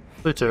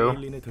 Pluto,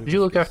 could you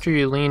look after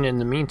Eileen in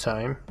the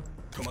meantime?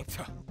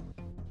 도망쳐.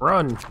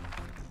 Run! What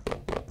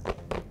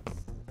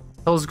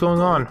the hell is going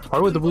on? Why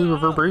would the blue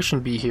reverberation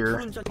be here?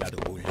 나도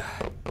몰라.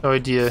 No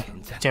idea.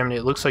 Damn it,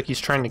 it looks like he's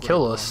trying to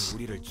kill us.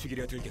 우리를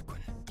죽이려 들겠군.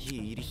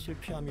 이 일이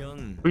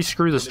실패하면 If we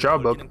screw this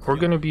job up, we're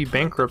gonna be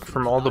bankrupt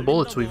from all the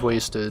bullets we've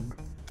wasted.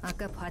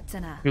 아까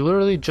봤잖아. We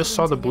literally just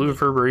saw the blue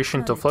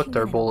reverberation deflect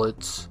our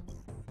bullets.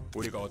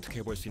 우리가 어떻게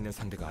해볼 수 있는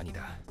상대가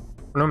아니다.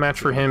 We're no match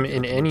for him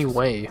in any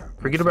way.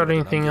 Forget about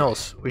anything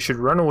else. We should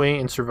run away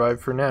and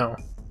survive for now.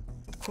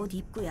 곧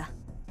입구야.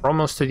 We're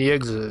almost to the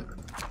exit.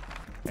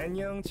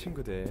 안녕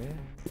친구들.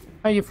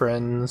 Hi,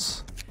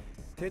 friends.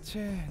 대체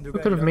Who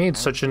누가 could have 이런 made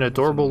such an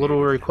adorable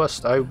little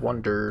request, I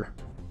wonder?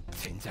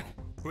 젠장.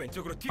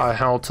 왼쪽으로 뛰어. Ah,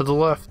 hell, to the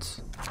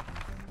left.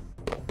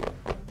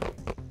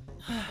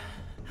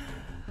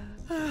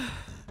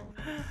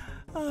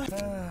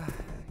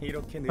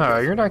 이렇게 Ah,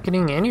 you're not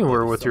getting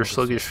anywhere with your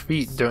sluggish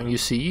feet, don't you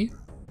see?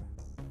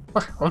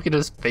 Look at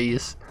his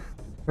face.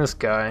 This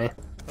guy.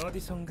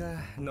 어디선가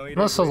너희를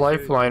Unless a 구해줄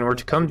lifeline were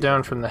to come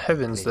down from the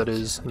heavens, that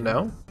is,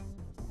 no?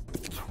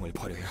 총을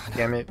버려야 하나.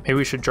 Damn it, maybe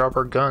we should drop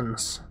our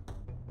guns.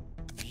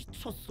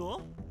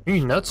 미쳤어? Are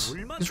you nuts?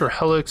 These were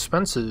hella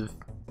expensive.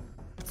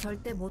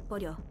 절대 못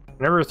버려.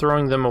 Never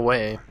throwing them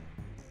away.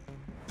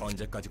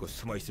 언제까지고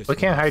숨어 있을 We 수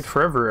can't hide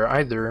forever,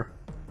 either.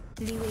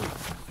 리웨이,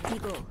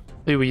 이거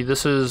Louis,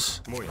 this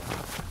is... 뭐야?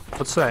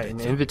 what's that, an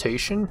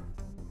invitation?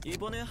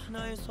 이번에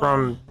하나에서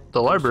From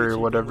the library or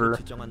whatever.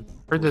 지정한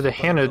Heard that the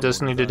Hannah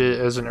designated it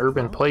as an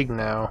urban plague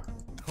now.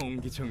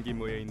 옹기종기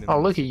모여 있는 Oh,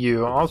 look at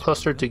you, all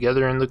clustered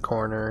together in the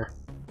corner.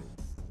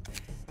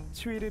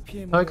 추위를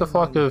피해 Like a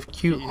flock of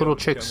cute little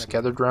chicks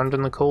gathered round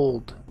in the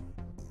cold.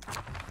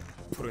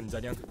 푸른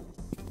잔향.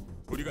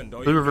 우리가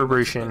너희 Blue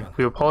reverberation,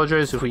 we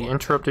apologize if we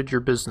interrupted your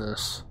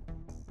business.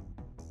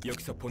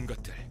 여기서 본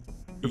것들.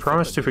 We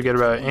promise to forget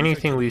about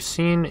anything we've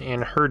seen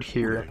and heard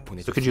here.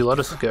 So could you let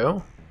us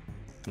go?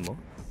 뭐?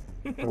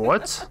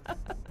 What?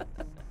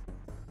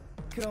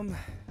 그럼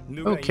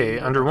누가 Okay,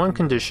 이 under one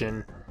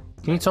condition.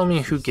 Can you tell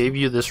me who gave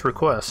you this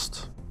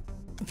request?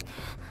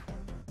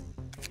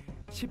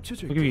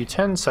 10초 I'll give you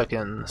 10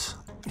 seconds.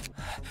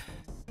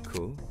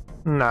 9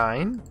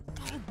 9?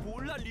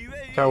 몰라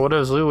리웨이. God, what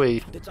does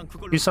Louis? 대장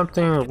그걸로 Do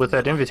something with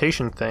that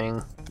invitation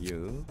thing.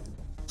 6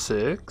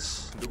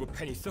 6? 누구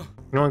펜 있어?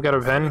 Anyone got a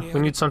pen? We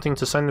need something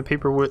to sign the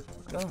paper with.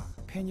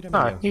 펜이라면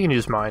Ah, 여기 you can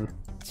use mine.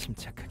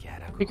 침착하게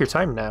하라고. Take your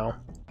time now.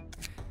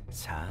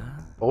 4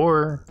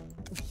 Or...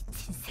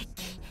 미친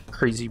새끼.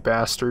 crazy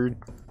bastard.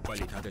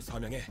 빨리 다들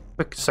서명해.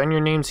 Quick, sign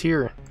your names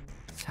here.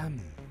 3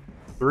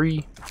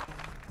 3.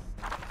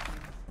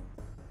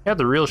 Yeah,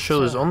 the real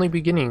show is only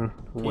beginning,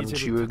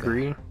 wouldn't you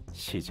agree?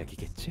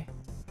 시작이겠지?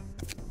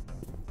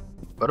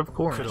 But of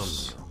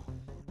course.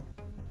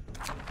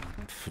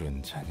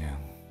 푸른 잔향.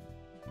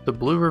 The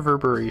blue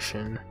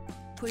reverberation.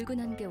 붉은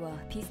안개와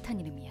비슷한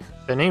이름이야.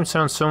 The name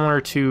sounds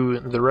similar to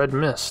the Red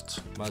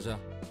Mist. 맞아.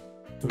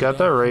 You got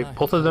that right.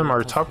 Both of them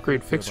are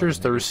top-grade fixers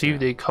that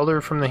received a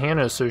color from the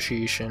Hana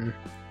Association.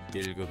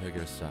 1급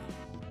해결사.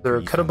 They're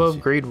a cut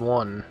above grade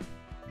 1.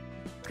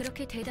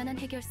 그렇게 대단한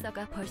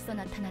해결사가 벌써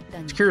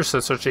나타났다니. It's curious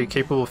that such a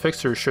capable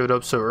fixer showed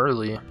up so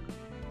early.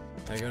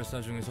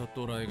 해결사 중에서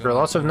또라이가 There are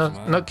lots of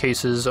많지만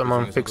nutcases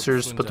among 그중에서도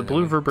fixers, but the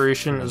blue 푸른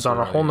Verberation is on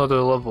a whole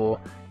nother level.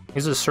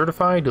 He's a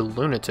certified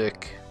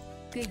lunatic.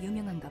 꽤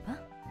유명한가 봐.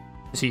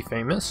 Is he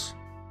famous?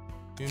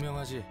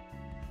 유명하지.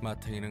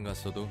 마탱이는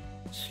갔어도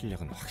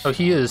실력은 Oh, 확실히.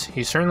 he is.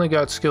 He certainly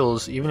got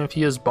skills, even if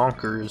he is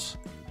bonkers.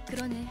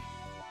 그러네.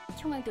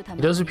 총알도 다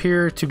He does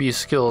appear to be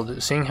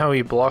skilled, seeing how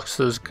he blocked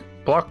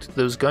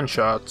those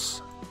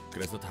gunshots.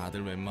 그래서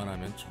다들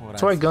웬만하면 총을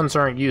That's why guns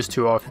aren't used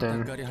too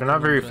often. They're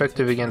not very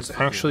effective against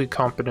actually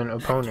competent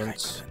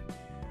opponents.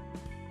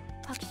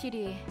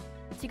 확실히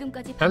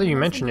지금까지 Now that you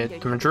mention it,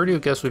 the majority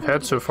of guests we've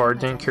had so far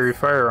didn't carry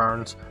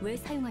firearms. 왜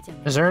사용하지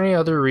않냐? Is there any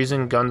other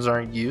reason guns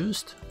aren't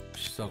used?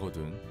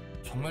 비싸거든.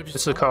 정말 비싸.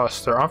 It's the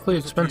cost. They're awfully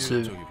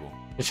expensive.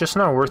 It's just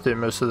not worth it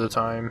most of the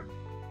time.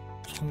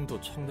 총도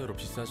총대로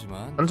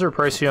비싸지만 Guns are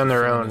pricey on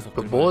their own,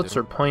 but bullets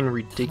are plain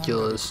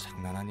ridiculous.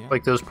 장난 아니야?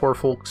 Like those poor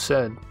folks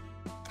said.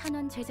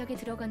 탄원 제작에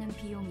들어가는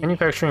비용이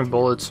Manufacturing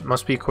bullets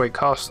must be quite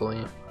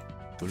costly.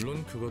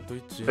 물론 그것도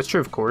있지. That's true,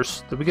 of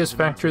course. The biggest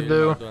factor,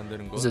 though,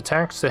 is the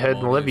tax the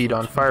head levied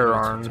on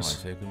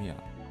firearms.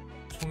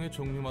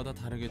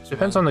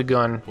 Depends on the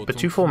gun, but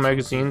 2 full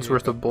magazines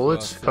worth of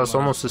bullets cost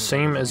almost the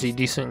same as a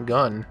decent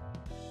gun.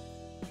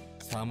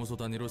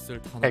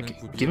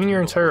 Heck, giving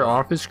your entire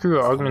office crew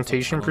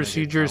augmentation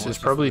procedures is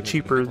probably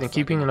cheaper than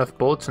keeping enough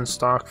bullets in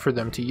stock for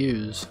them to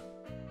use.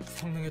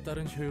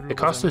 The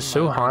cost is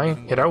so high,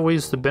 it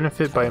outweighs the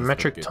benefit by a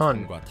metric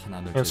ton,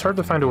 and it's hard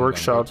to find a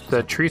workshop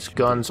that treats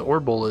guns or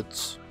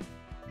bullets.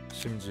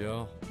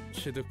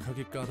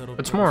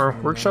 What's more,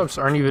 workshops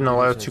aren't even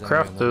allowed to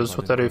craft those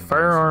without a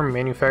firearm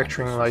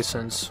manufacturing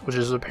license, which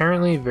is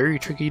apparently very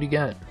tricky to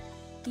get.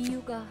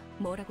 이유가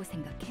뭐라고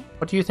생각해?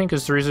 What do you think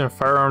is the reason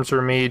firearms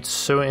are made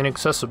so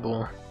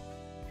inaccessible?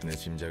 내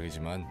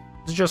짐작이지만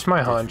It's just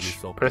my hunch,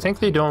 but I think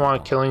they don't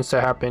want killings to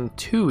happen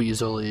too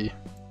easily.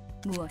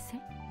 무엇을?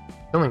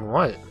 Killing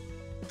what?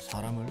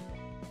 사람을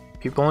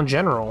People in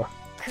general.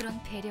 그런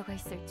배려가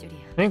있을 줄이야.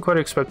 I didn't quite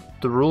expect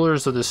the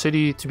rulers of the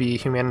city to be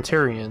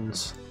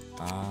humanitarians.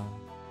 아,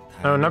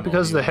 No, not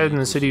because the head and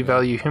the city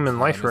value human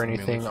life or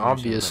anything,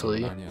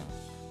 obviously.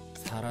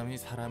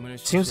 It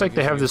seems like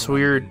they have this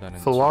weird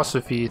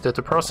philosophy that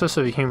the process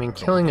of a human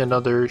killing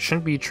another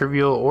shouldn't be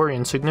trivial or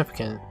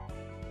insignificant.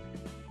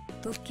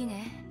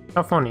 웃기네.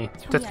 How funny.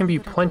 Death can be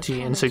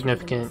plenty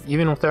insignificant,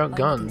 even without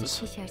guns.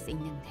 시시할 수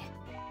있는데.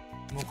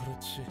 뭐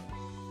그렇지.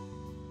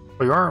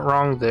 Well, you aren't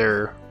wrong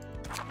there.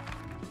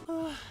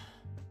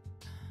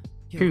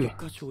 Phew,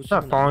 it's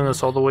not following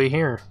us all the way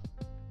here.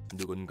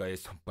 누군가의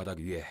손바닥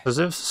위에 As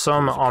if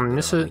some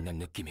있는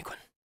느낌이군.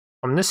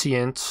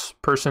 omniscient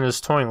person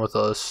is toying with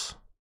us.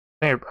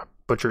 I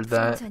butchered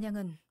that.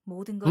 찬양은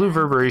모든 걸 Blue 아는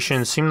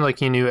Verberation seemed like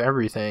he knew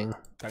everything.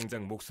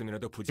 당장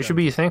목숨이라도 We 부지 should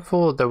be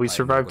thankful that we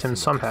survived him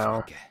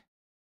somehow.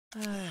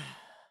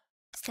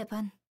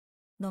 스테판,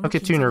 너무 Don't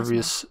get too 긴장하지 마.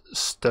 nervous,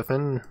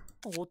 Stefan.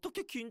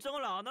 어떻게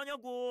긴장을 안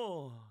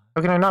하냐고.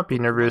 How can I not be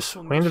nervous?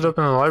 We ended up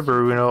in the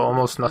library we know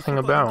almost nothing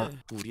about.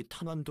 우리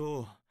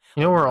탄환도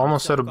You know we're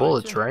almost out of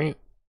bullets, right?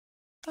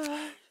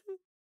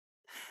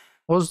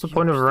 What was the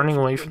point of running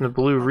away from the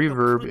blue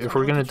reverb if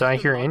we're gonna die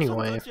here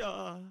anyway?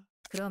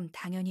 그럼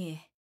당연히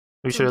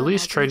We should at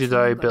least try to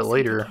die a bit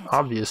later,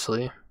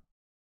 obviously.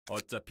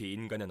 어차피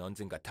인간은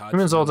언젠가 다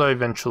Humans all die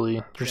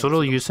eventually. There's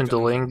little use in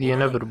delaying the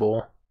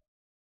inevitable.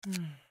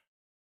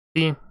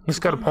 See, he's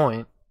got a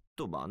point.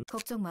 또 많.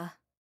 걱정 마.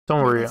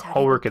 Don't worry,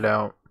 I'll work it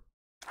out.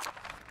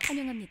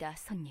 환영합니다,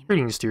 손님.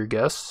 Greetings, dear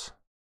guests.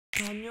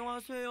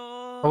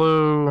 안녕하세요.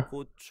 Hello,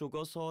 곧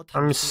죽어서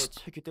I'm 당신의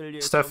책이 될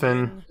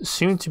Stefan,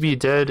 soon to be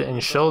dead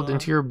and shelved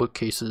into your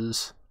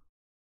bookcases.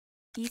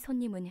 이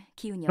손님은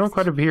기운이 You don't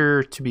quite 없으시네.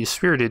 appear to be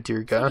spirited,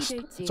 dear guest.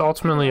 It's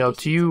ultimately up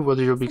to you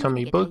whether you'll become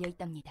a book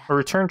or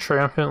return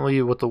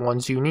triumphantly with the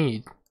ones you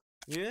need.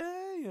 예,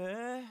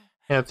 예.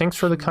 Yeah, thanks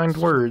for the kind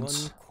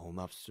words.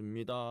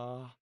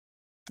 고맙습니다.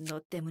 너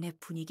때문에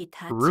분위기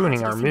다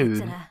Ruining our mood.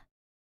 생겼잖아.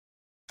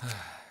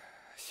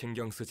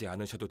 신경 쓰지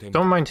않으셔도 됩니다.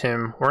 Don't mind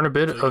him, we're in a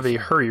bit of a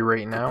hurry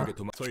right now.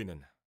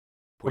 저희는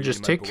We'll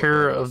just take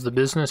care of the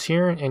business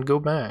here and go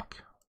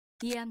back.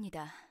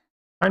 이해합니다.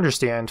 I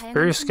understand.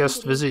 Various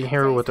guests visit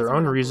here with their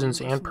own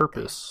reasons and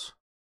purpose.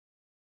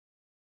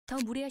 더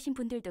무례하신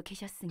분들도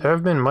계셨으니. There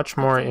have been much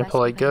more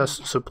impolite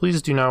guests, so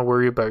please do not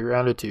worry about your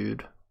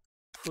attitude.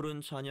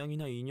 푸른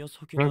잔향이나 이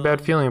녀석이나 Getting a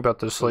bad feeling about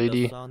this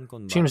lady.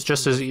 Seems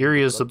just as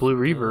eerie as the blue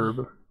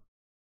reverb.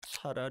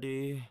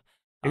 차라리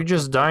Maybe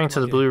just dying to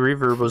the blue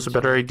reverb was a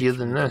better idea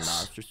than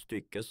this. 나았을 수도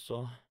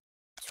있겠어.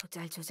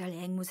 조잘조잘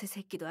앵무새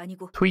새끼도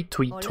아니고. Tweet,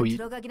 tweet, tweet.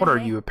 What are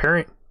you, a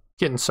parent?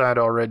 Get inside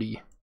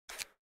already.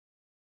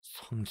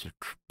 성질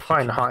급하게.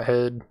 Fine,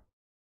 hothead.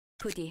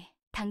 부디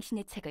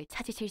당신의 책을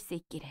찾으실 수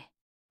있기를.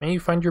 May you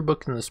find your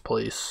book in this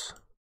place.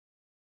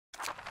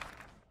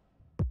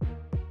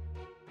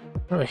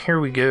 Oh, here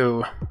we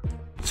go.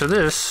 So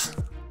this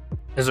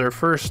is our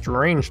first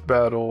ranged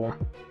battle.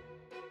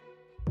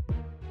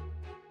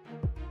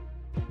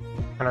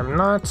 And I'm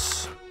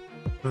not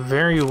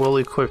very well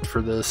equipped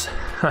for this.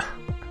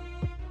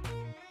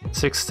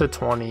 6 to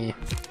 20.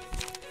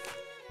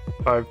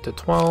 5 to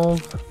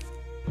 12.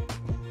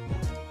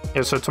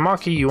 Yeah, so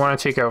Tamaki you want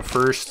to take out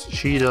first.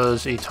 She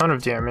does a ton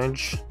of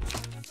damage.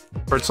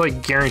 Or it's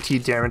like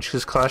guaranteed damage,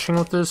 because clashing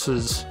with this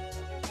is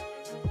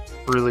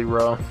really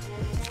rough.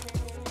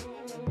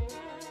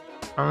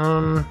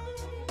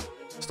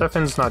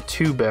 Stefan's not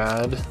too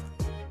bad.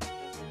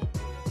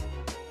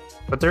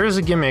 But there is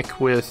a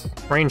gimmick with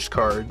ranged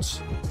cards.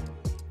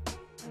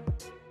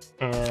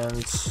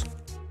 And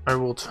I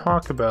will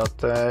talk about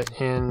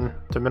that in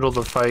the middle of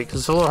the fight,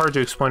 because it's a little hard to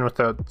explain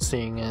without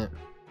seeing it.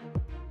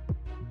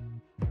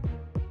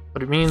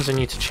 But it means I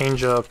need to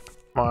change up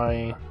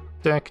my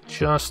deck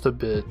just a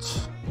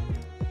bit.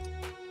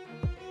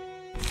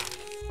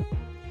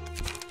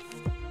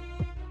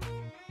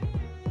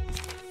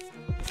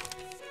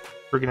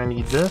 We're gonna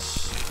need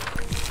this.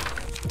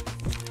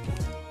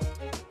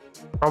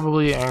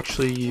 Probably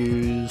actually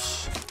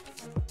use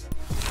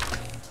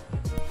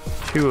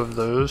 2 of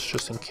those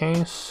just in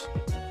case.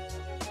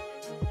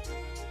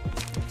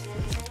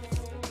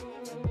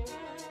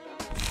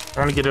 I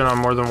want to get it on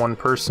more than one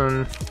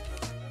person.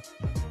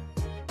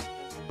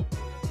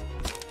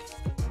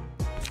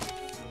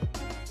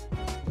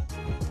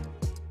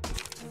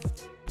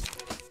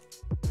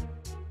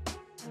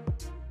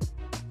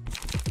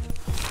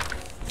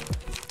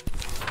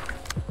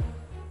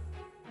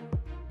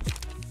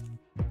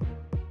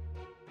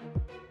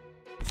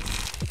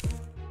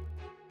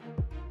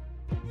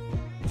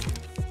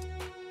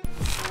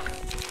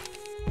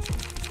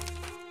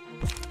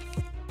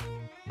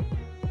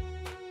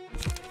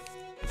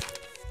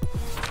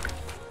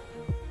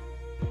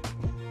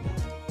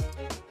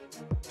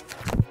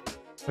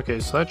 Okay,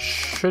 so that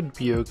should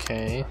be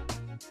okay.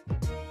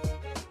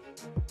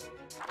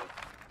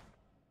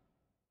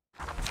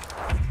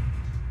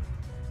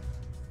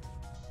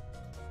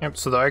 Yep,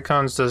 so the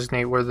icons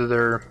designate whether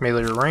they're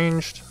melee or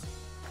ranged.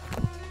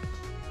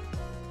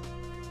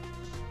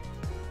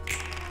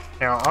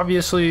 Now,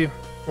 obviously,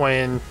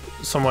 when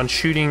someone's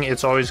shooting,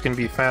 it's always going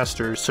to be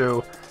faster,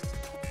 so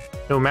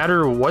no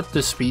matter what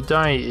the speed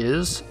die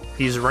is,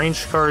 these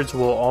ranged cards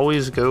will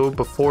always go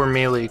before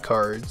melee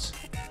cards.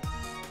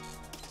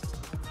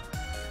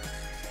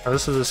 Now,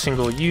 this is a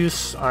single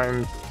use.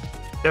 I'm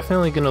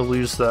definitely going to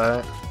lose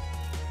that,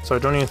 so I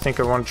don't even think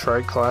I want to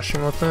try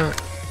clashing with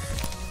it.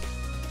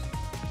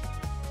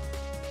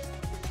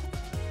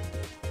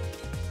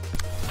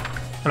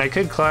 And I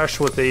could clash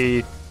with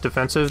a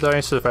defensive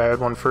dice if I had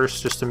one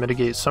first, just to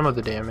mitigate some of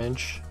the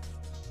damage.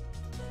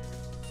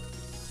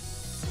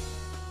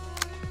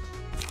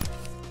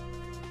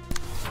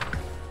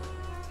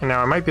 And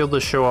now I might be able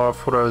to show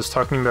off what I was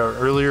talking about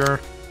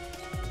earlier.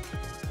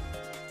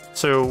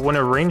 So when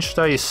a ranged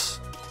dice,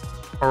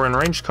 or when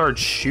ranged cards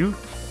shoot,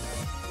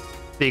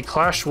 they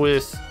clash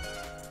with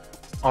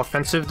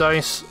offensive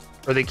dice,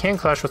 or they can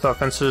clash with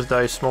offensive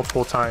dice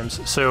multiple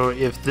times. So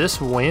if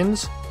this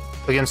wins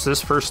against this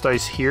first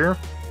dice here,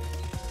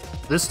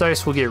 this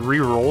dice will get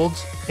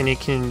re-rolled, and it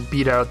can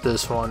beat out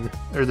this one,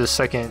 or the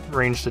second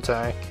ranged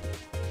attack.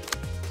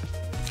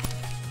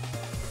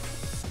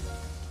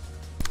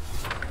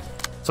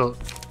 So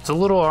it's a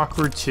little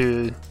awkward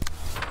to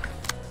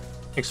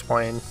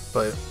explain,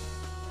 but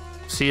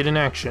see it in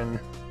action.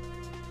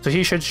 So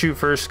he should shoot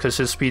first because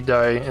his speed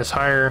die is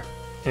higher,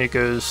 and it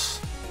goes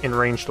in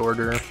ranged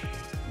order.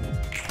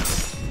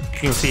 You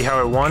can see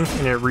how it won,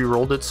 and it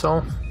re-rolled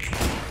itself.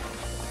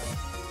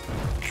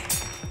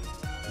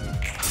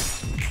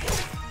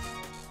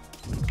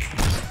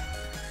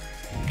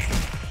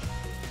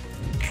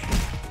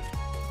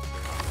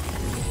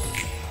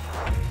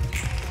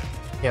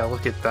 Yeah,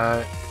 look at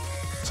that.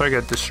 So I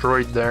got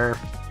destroyed there.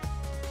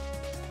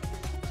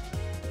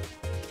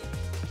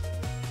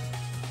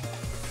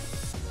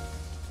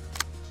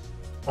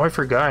 Oh, I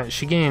forgot.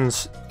 She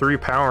gains 3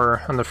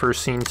 power on the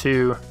first scene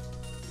too.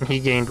 And he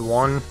gained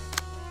 1.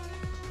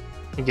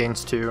 He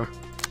gains 2.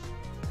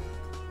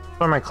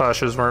 But my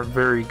clashes weren't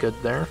very good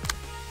there.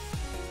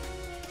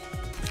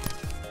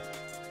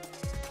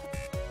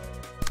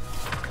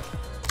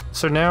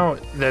 So now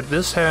that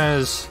this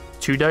has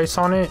 2 dice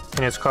on it,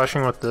 and it's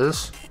clashing with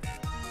this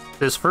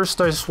first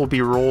dice will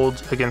be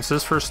rolled against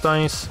this first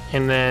dice,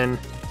 and then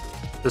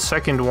the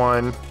second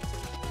one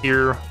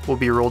here will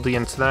be rolled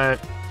against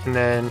that, and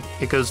then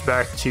it goes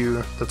back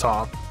to the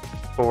top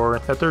for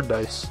that third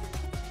dice.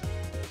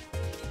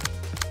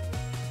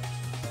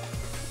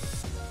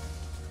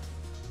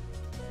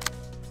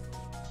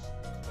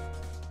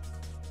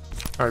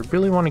 I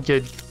really want to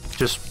get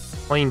just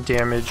plain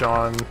damage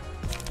on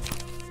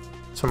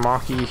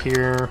Tamaki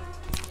here.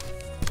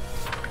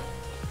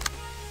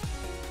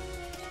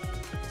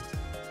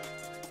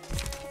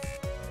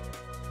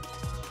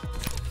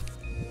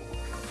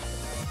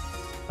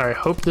 I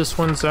hope this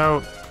one's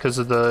out because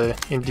of the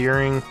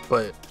endearing,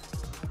 but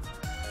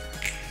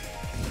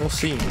We'll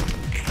see.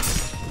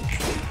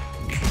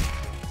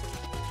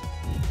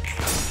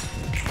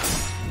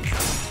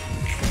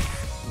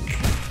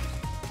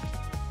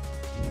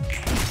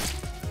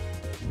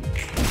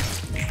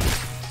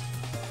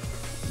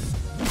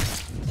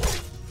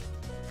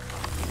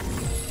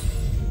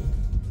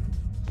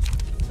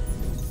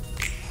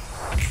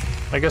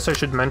 I guess I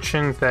should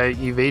mention that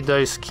evade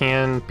dice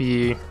can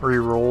be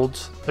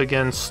re-rolled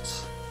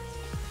against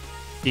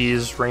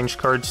these range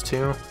cards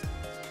too.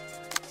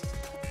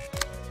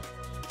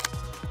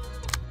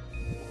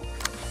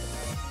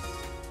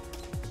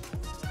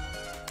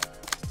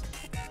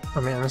 Oh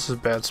man, this is a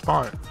bad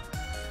spot.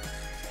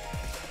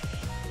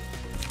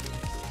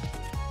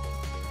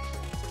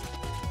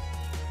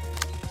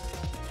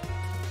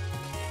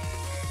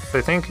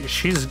 I think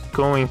she's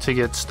going to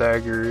get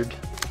staggered.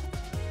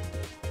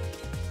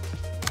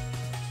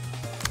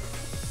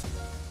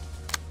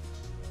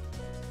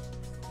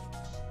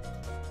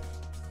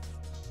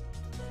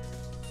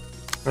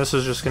 This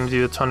is just going to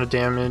do a ton of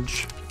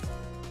damage.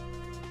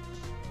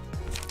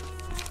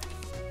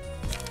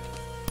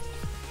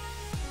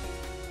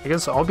 I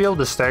guess I'll be able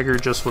to stagger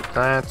just with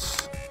that.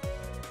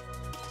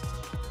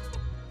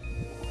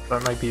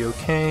 That might be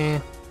okay.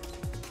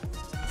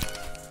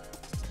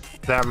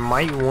 That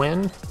might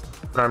win,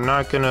 but I'm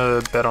not going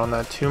to bet on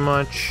that too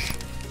much.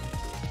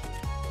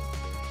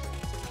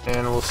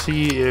 And we'll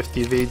see if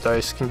the evade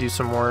dice can do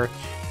some work.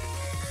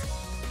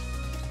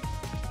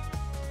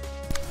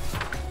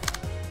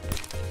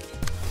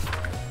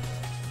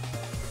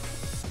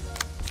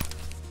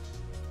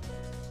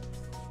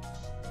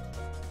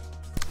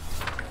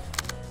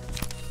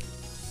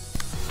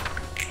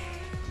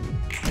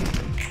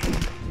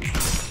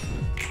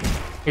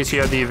 Okay, so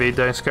yeah, the evade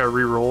dice got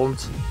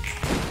re-rolled.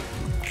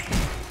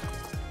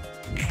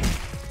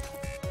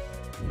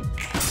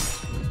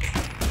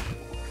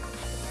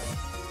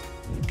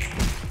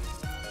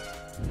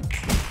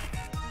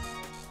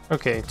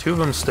 Okay, 2 of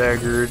them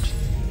staggered,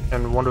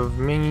 and 1 of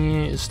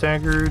me is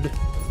staggered.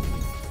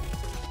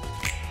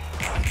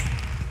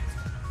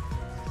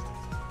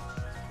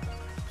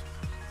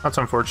 That's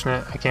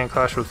unfortunate. I can't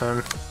clash with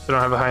him. I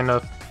don't have a high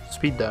enough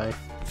speed die.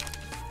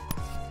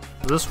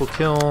 This will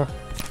kill.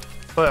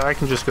 But I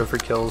can just go for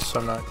kills, so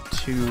I'm not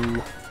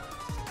too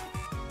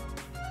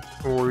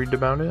worried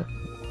about it.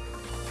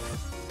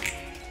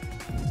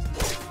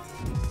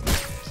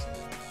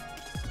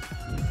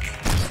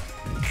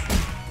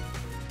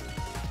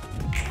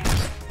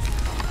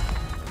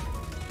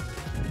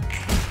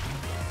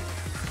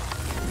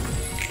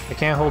 I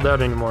can't hold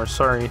out anymore,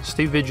 sorry.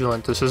 Stay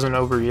vigilant, this isn't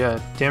over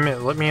yet. Damn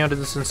it, let me out of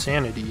this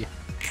insanity.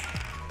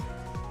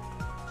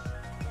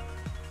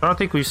 I don't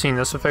think we've seen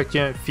this effect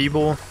yet.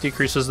 Feeble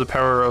decreases the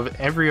power of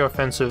every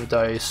offensive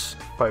dice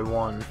by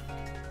 1.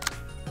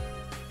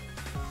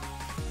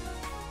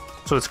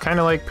 So it's kind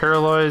of like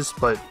Paralyzed,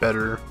 but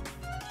better.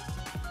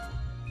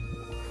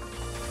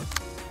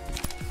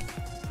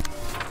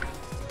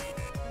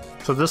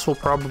 So this will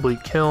probably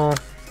kill.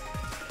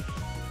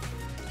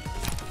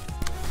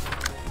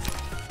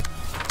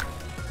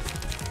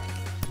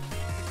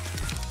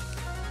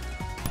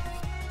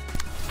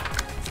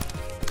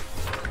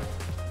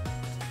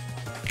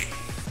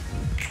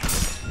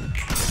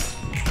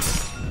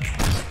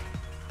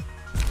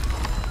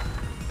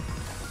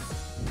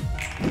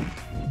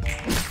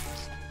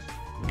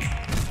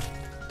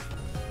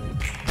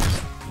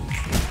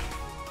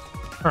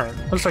 Alright,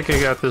 looks like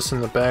I got this in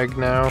the bag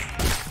now.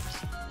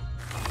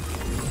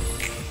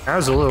 I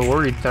was a little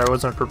worried that I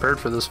wasn't prepared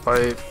for this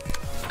fight.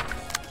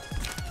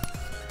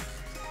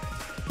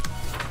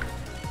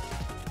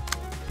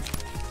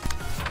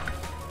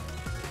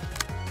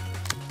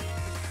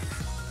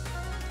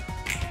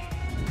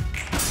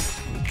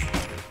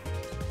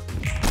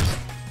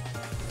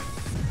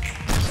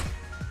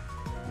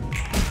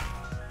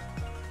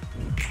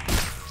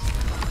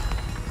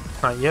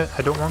 Not yet,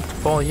 I don't want to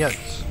fall yet.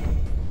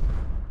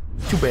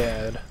 Too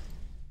bad.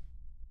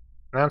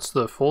 That's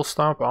the full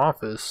stop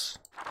office.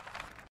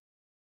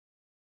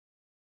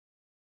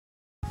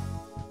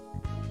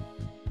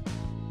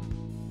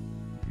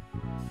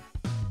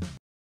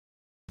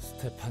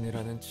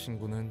 스테판이라는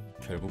친구는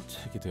결국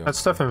책이 되었고 That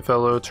Stefan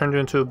fellow turned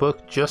into a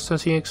book just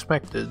as he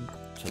expected.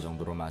 저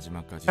정도로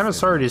마지막까지 Kinda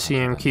sorry to see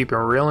him keep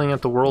railing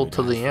at the world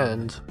till the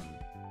end.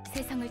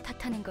 세상을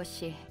탓하는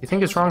것이 You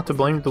think it's wrong to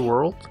blame the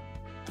world?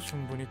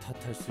 충분히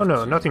탓할 수 Oh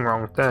no, 있지. nothing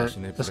wrong with that.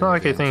 It's not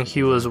like I think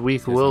he was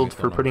weak-willed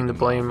for putting the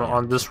blame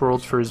on this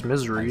world for his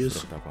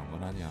miseries. 안쓰럽다고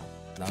한건 아니야.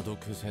 나도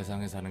그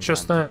세상에 사는 It's 게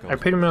just that I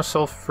pity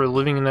myself for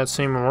living in that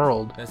same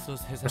world. 애써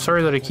세상을 I'm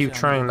sorry that I 탓하지 keep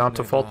trying not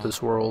to 않는 fault 내가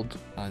this world.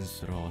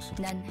 안쓰러워서.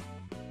 난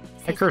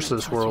I curse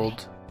세상을 this 저주해.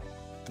 world.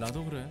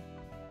 나도 그래.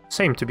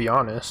 Same, to be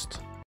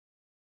honest.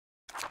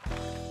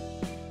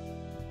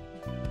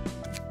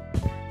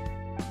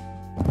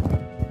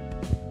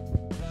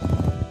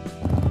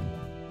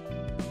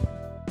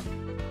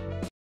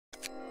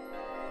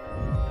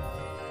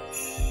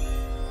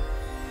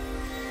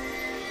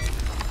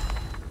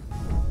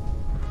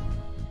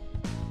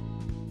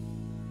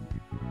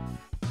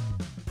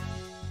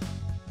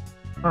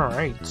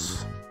 Alright.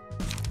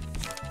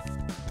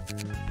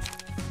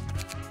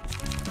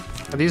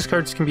 These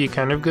cards can be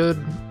kind of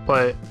good,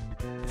 but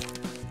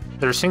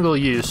they're single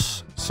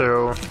use,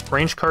 so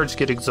range cards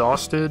get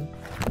exhausted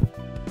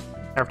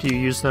after you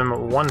use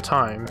them one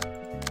time,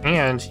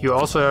 and you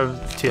also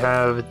have to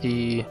have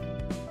the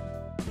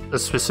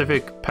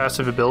specific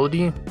passive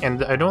ability,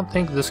 and I don't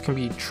think this can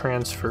be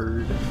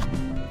transferred.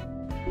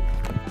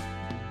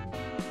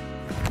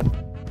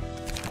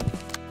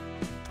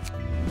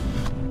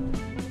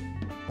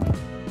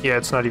 Yeah,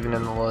 it's not even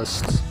in the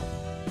list.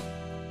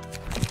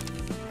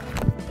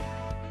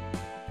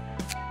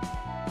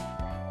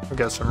 I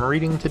got some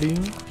reading to do.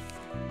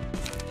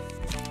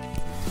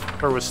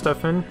 Start with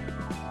Stefan.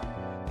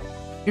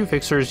 Few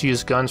fixers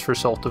use guns for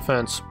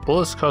self-defense.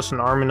 Bullets cost an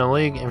arm and a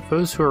leg, and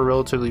foes who are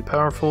relatively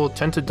powerful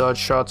tend to dodge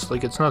shots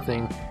like it's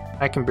nothing.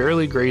 I can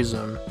barely graze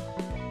them.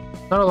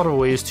 Not a lot of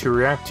ways to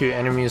react to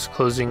enemies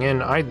closing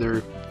in either.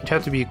 You'd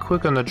have to be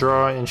quick on the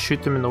draw and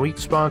shoot them in the weak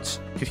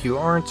spots. If you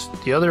aren't,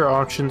 the other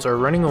options are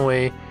running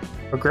away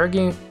or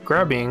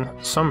grabbing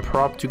some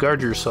prop to guard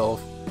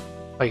yourself.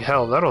 Like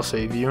hell, that'll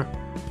save you.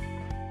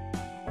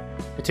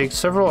 It takes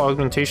several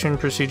augmentation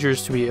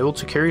procedures to be able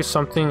to carry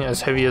something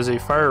as heavy as a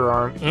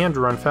firearm and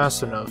run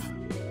fast enough.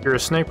 If you're a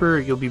sniper,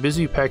 you'll be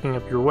busy packing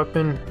up your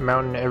weapon,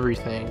 mount, and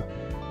everything.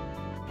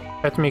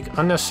 You have to make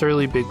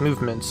unnecessarily big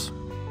movements.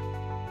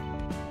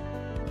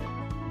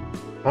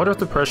 What if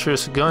the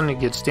precious gun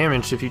gets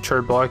damaged if you try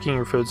blocking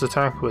your foe's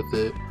attack with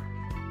it?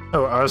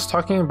 Oh, I was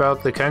talking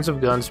about the kinds of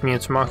guns me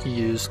and Tamaki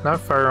use, not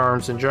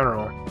firearms in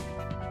general.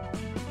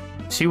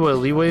 See what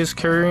Leeway is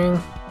carrying?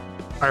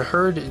 I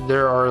heard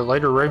there are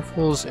lighter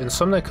rifles and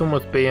some that come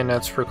with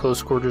bayonets for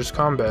close quarters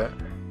combat.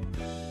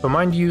 But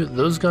mind you,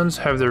 those guns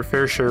have their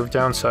fair share of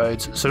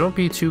downsides, so don't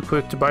be too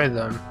quick to buy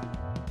them.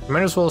 You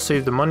might as well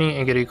save the money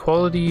and get a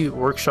quality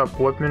workshop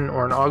weapon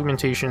or an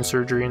augmentation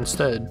surgery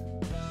instead.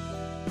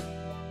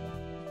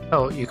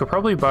 Hell, you could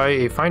probably buy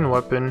a fine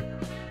weapon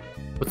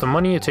with the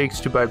money it takes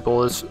to buy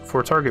bullets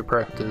for target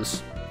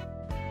practice.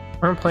 You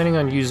weren't planning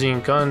on using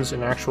guns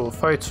in actual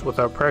fights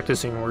without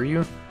practicing, were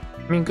you?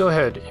 I mean, go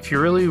ahead, if you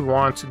really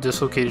want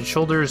dislocated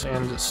shoulders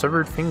and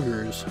severed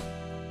fingers.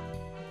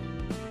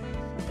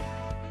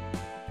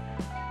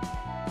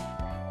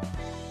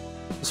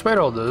 Despite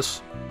all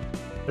this,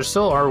 there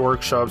still are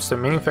workshops that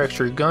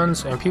manufacture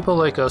guns and people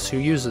like us who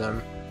use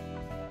them.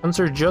 Guns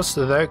are just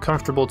that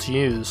comfortable to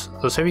use.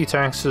 Those heavy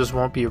taxes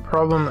won't be a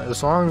problem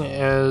as long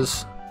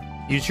as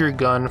you use your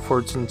gun for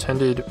its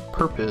intended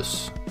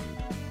purpose.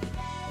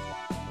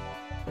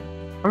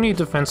 How many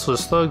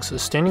defenseless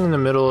thugs standing in the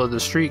middle of the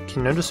street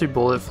can notice a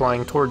bullet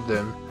flying toward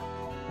them?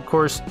 Of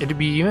course, it'd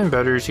be even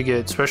better to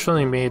get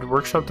specially made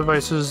workshop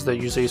devices that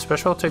use a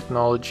special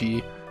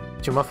technology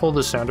to muffle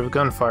the sound of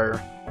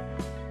gunfire.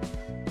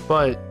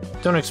 But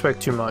don't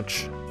expect too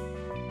much.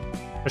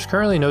 There's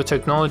currently no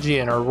technology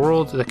in our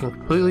world that can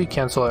completely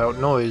cancel out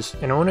noise,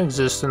 and it won't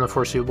exist in the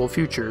foreseeable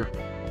future.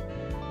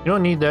 You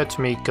don't need that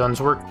to make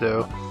guns work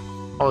though.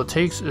 All it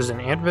takes is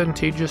an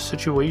advantageous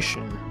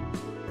situation.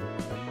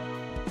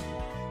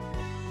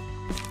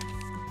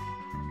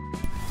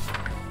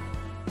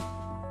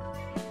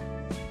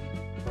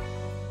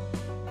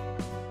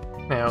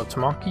 Now,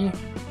 Tamaki?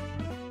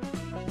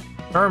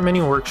 There aren't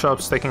many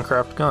workshops that can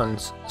craft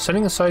guns.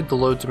 Setting aside the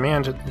low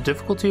demand, the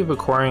difficulty of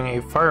acquiring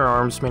a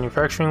firearms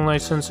manufacturing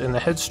license and the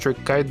head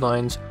strict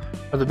guidelines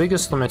are the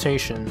biggest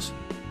limitations.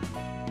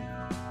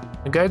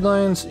 The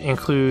guidelines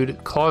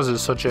include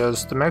clauses such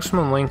as the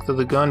maximum length of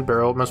the gun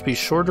barrel must be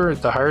shorter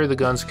the higher the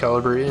gun's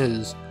caliber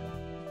is.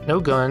 No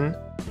gun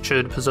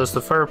should possess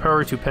the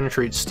firepower to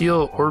penetrate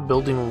steel or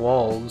building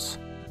walls.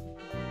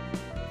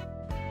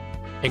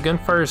 A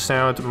gunfire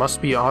sound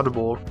must be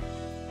audible.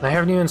 I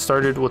haven't even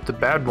started with the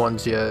bad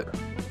ones yet.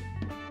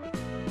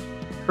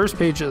 First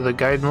page of the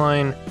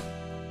guideline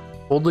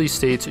boldly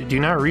states, do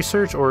not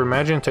research or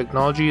imagine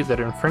technology that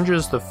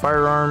infringes the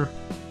firearm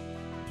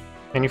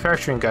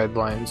manufacturing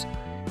guidelines,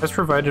 as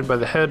provided by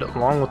the head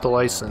along with the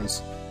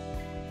license.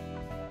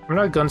 I'm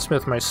not a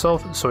gunsmith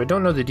myself, so I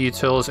don't know the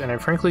details, and I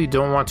frankly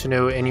don't want to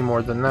know any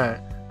more than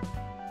that.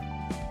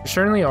 There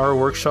certainly are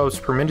workshops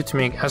permitted to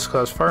make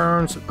S-Class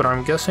firearms, but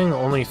I'm guessing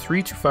only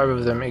 3 to 5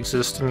 of them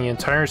exist in the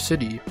entire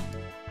city.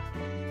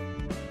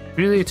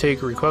 Who do they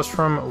take requests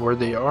from, where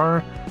they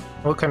are,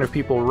 what kind of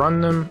people run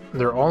them?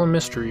 They're all a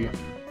mystery.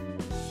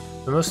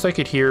 The most I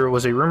could hear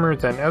was a rumor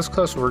that an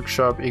S-Class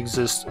workshop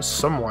exists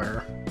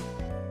somewhere.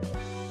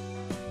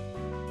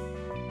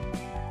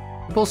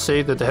 People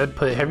say that the head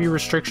put heavy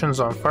restrictions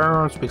on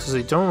firearms because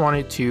they don't want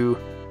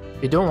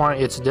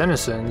its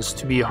denizens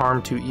to be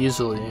harmed too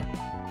easily.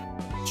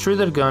 It's true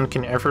that a gun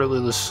can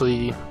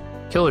effortlessly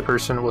kill a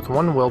person with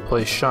one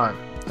well-placed shot.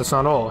 That's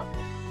not all.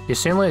 The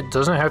assailant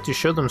doesn't have to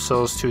show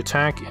themselves to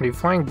attack, and a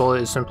flying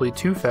bullet is simply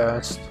too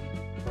fast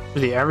for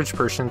the average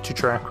person to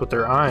track with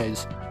their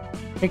eyes,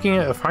 making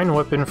it a fine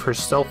weapon for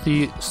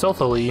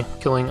stealthily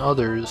killing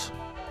others.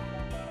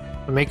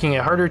 But making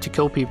it harder to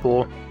kill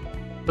people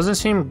doesn't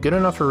seem good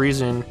enough a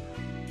reason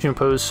to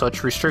impose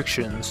such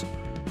restrictions.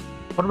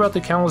 What about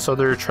the countless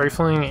other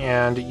trifling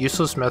and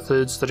useless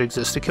methods that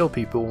exist to kill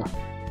people?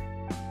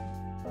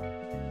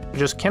 There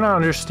just cannot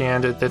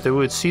understand that they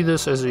would see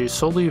this as a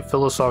solely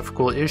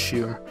philosophical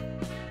issue.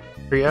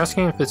 Are you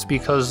asking if it's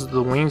because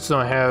the wings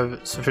don't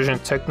have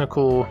sufficient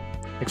technical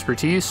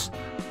expertise?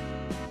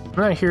 I'm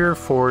not here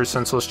for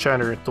senseless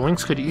chatter. The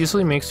wings could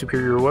easily make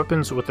superior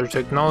weapons with their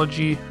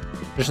technology.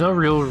 There's no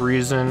real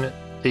reason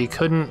they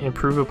couldn't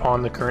improve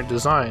upon the current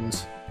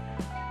designs.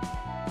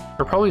 There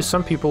are probably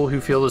some people who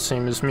feel the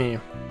same as me.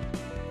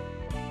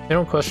 They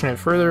don't question it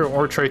further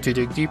or try to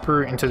dig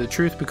deeper into the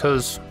truth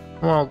because,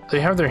 well, they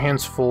have their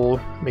hands full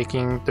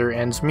making their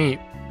ends meet,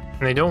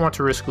 and they don't want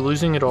to risk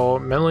losing it all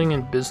meddling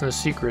in business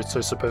secrets, I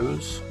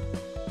suppose.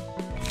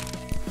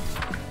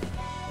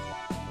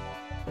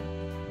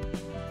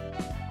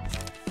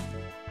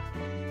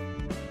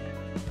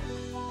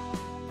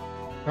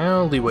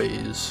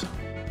 Alleyways.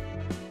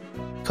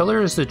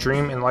 Color is the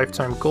dream and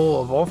lifetime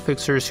goal of all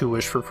fixers who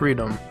wish for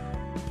freedom.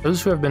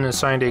 Those who have been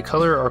assigned a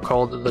color are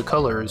called the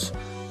colors.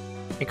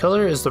 A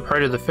color is the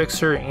pride of the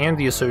fixer and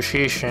the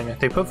association.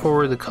 They put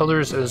forward the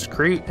colors as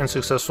great and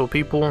successful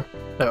people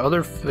that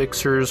other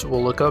fixers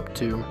will look up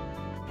to.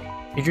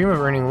 They dream of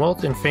earning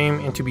wealth and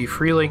fame and to be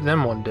free like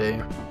them one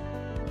day.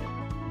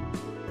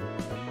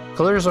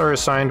 Colors are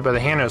assigned by the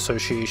Hana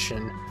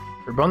Association.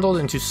 They're bundled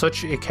into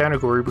such a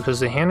category because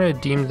the Hana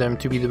deemed them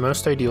to be the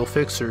most ideal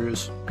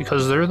fixers,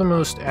 because they're the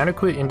most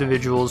adequate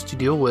individuals to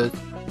deal with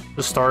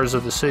the stars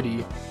of the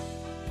city.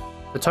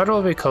 The title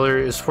of a color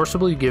is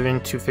forcibly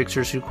given to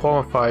fixers who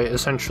qualify,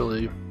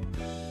 essentially.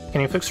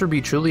 Can a fixer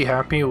be truly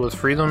happy with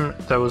freedom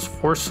that was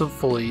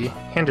forcefully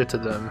handed to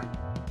them?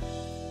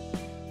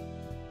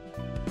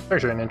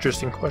 Actually, an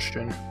interesting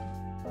question.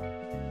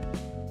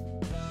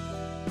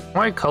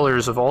 Why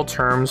colors of all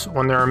terms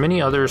when there are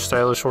many other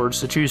stylish words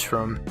to choose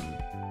from?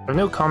 I have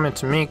no comment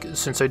to make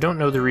since I don't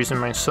know the reason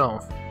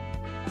myself.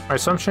 My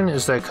assumption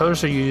is that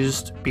colors are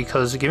used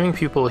because giving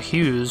people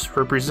hues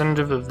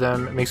representative of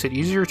them makes it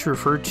easier to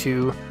refer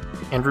to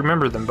and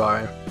remember them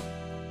by.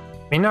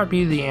 May not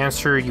be the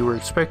answer you were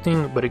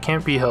expecting, but it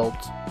can't be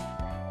helped.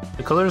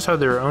 The colors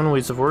have their own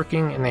ways of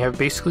working and they have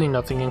basically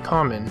nothing in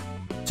common.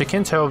 It's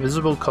akin to how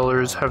visible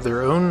colors have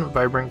their own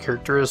vibrant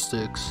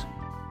characteristics.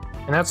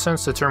 In that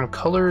sense, the term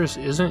colors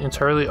isn't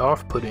entirely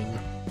off-putting.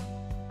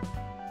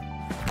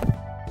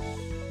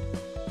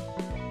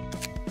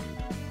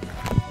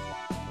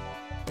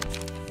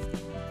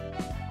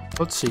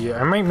 Let's see,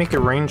 I might make a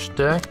ranged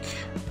deck,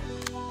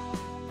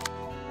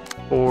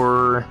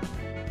 or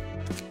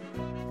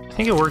I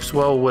think it works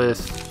well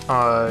with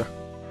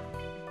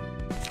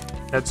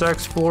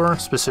Nedzak's floor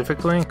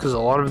specifically, because a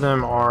lot of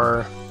them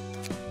are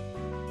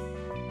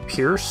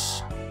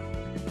Pierce.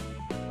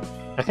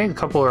 I think a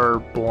couple are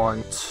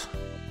Blunt.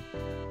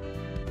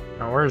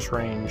 Now, where's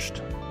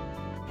ranged?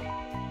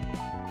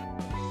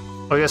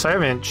 I guess I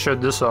haven't showed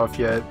this off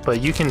yet,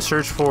 but you can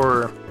search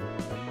for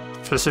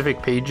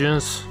specific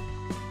pages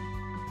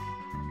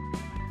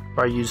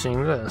by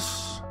using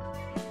this.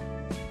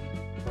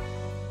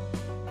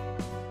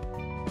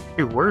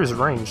 Dude, where is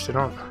ranged?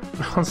 I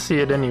don't see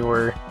it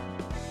anywhere.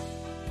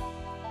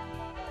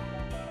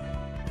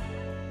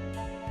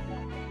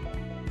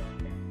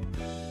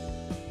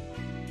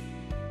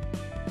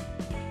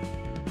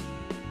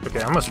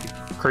 Okay, I must be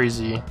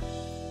crazy.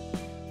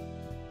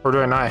 Or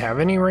do I not have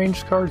any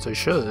ranged cards? I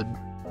should.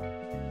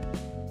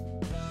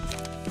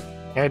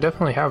 Yeah, I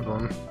definitely have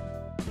them.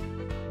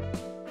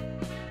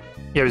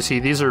 Yeah, but see,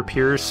 these are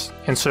Pierce,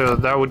 and so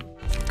that would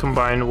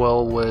combine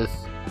well with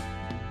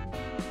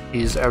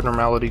these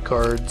abnormality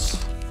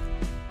cards.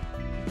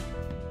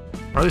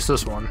 Or at least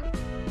this one.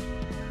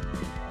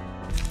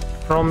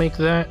 I'll make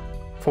that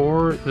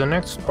for the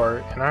next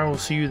part, and I will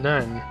see you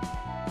then.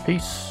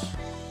 Peace.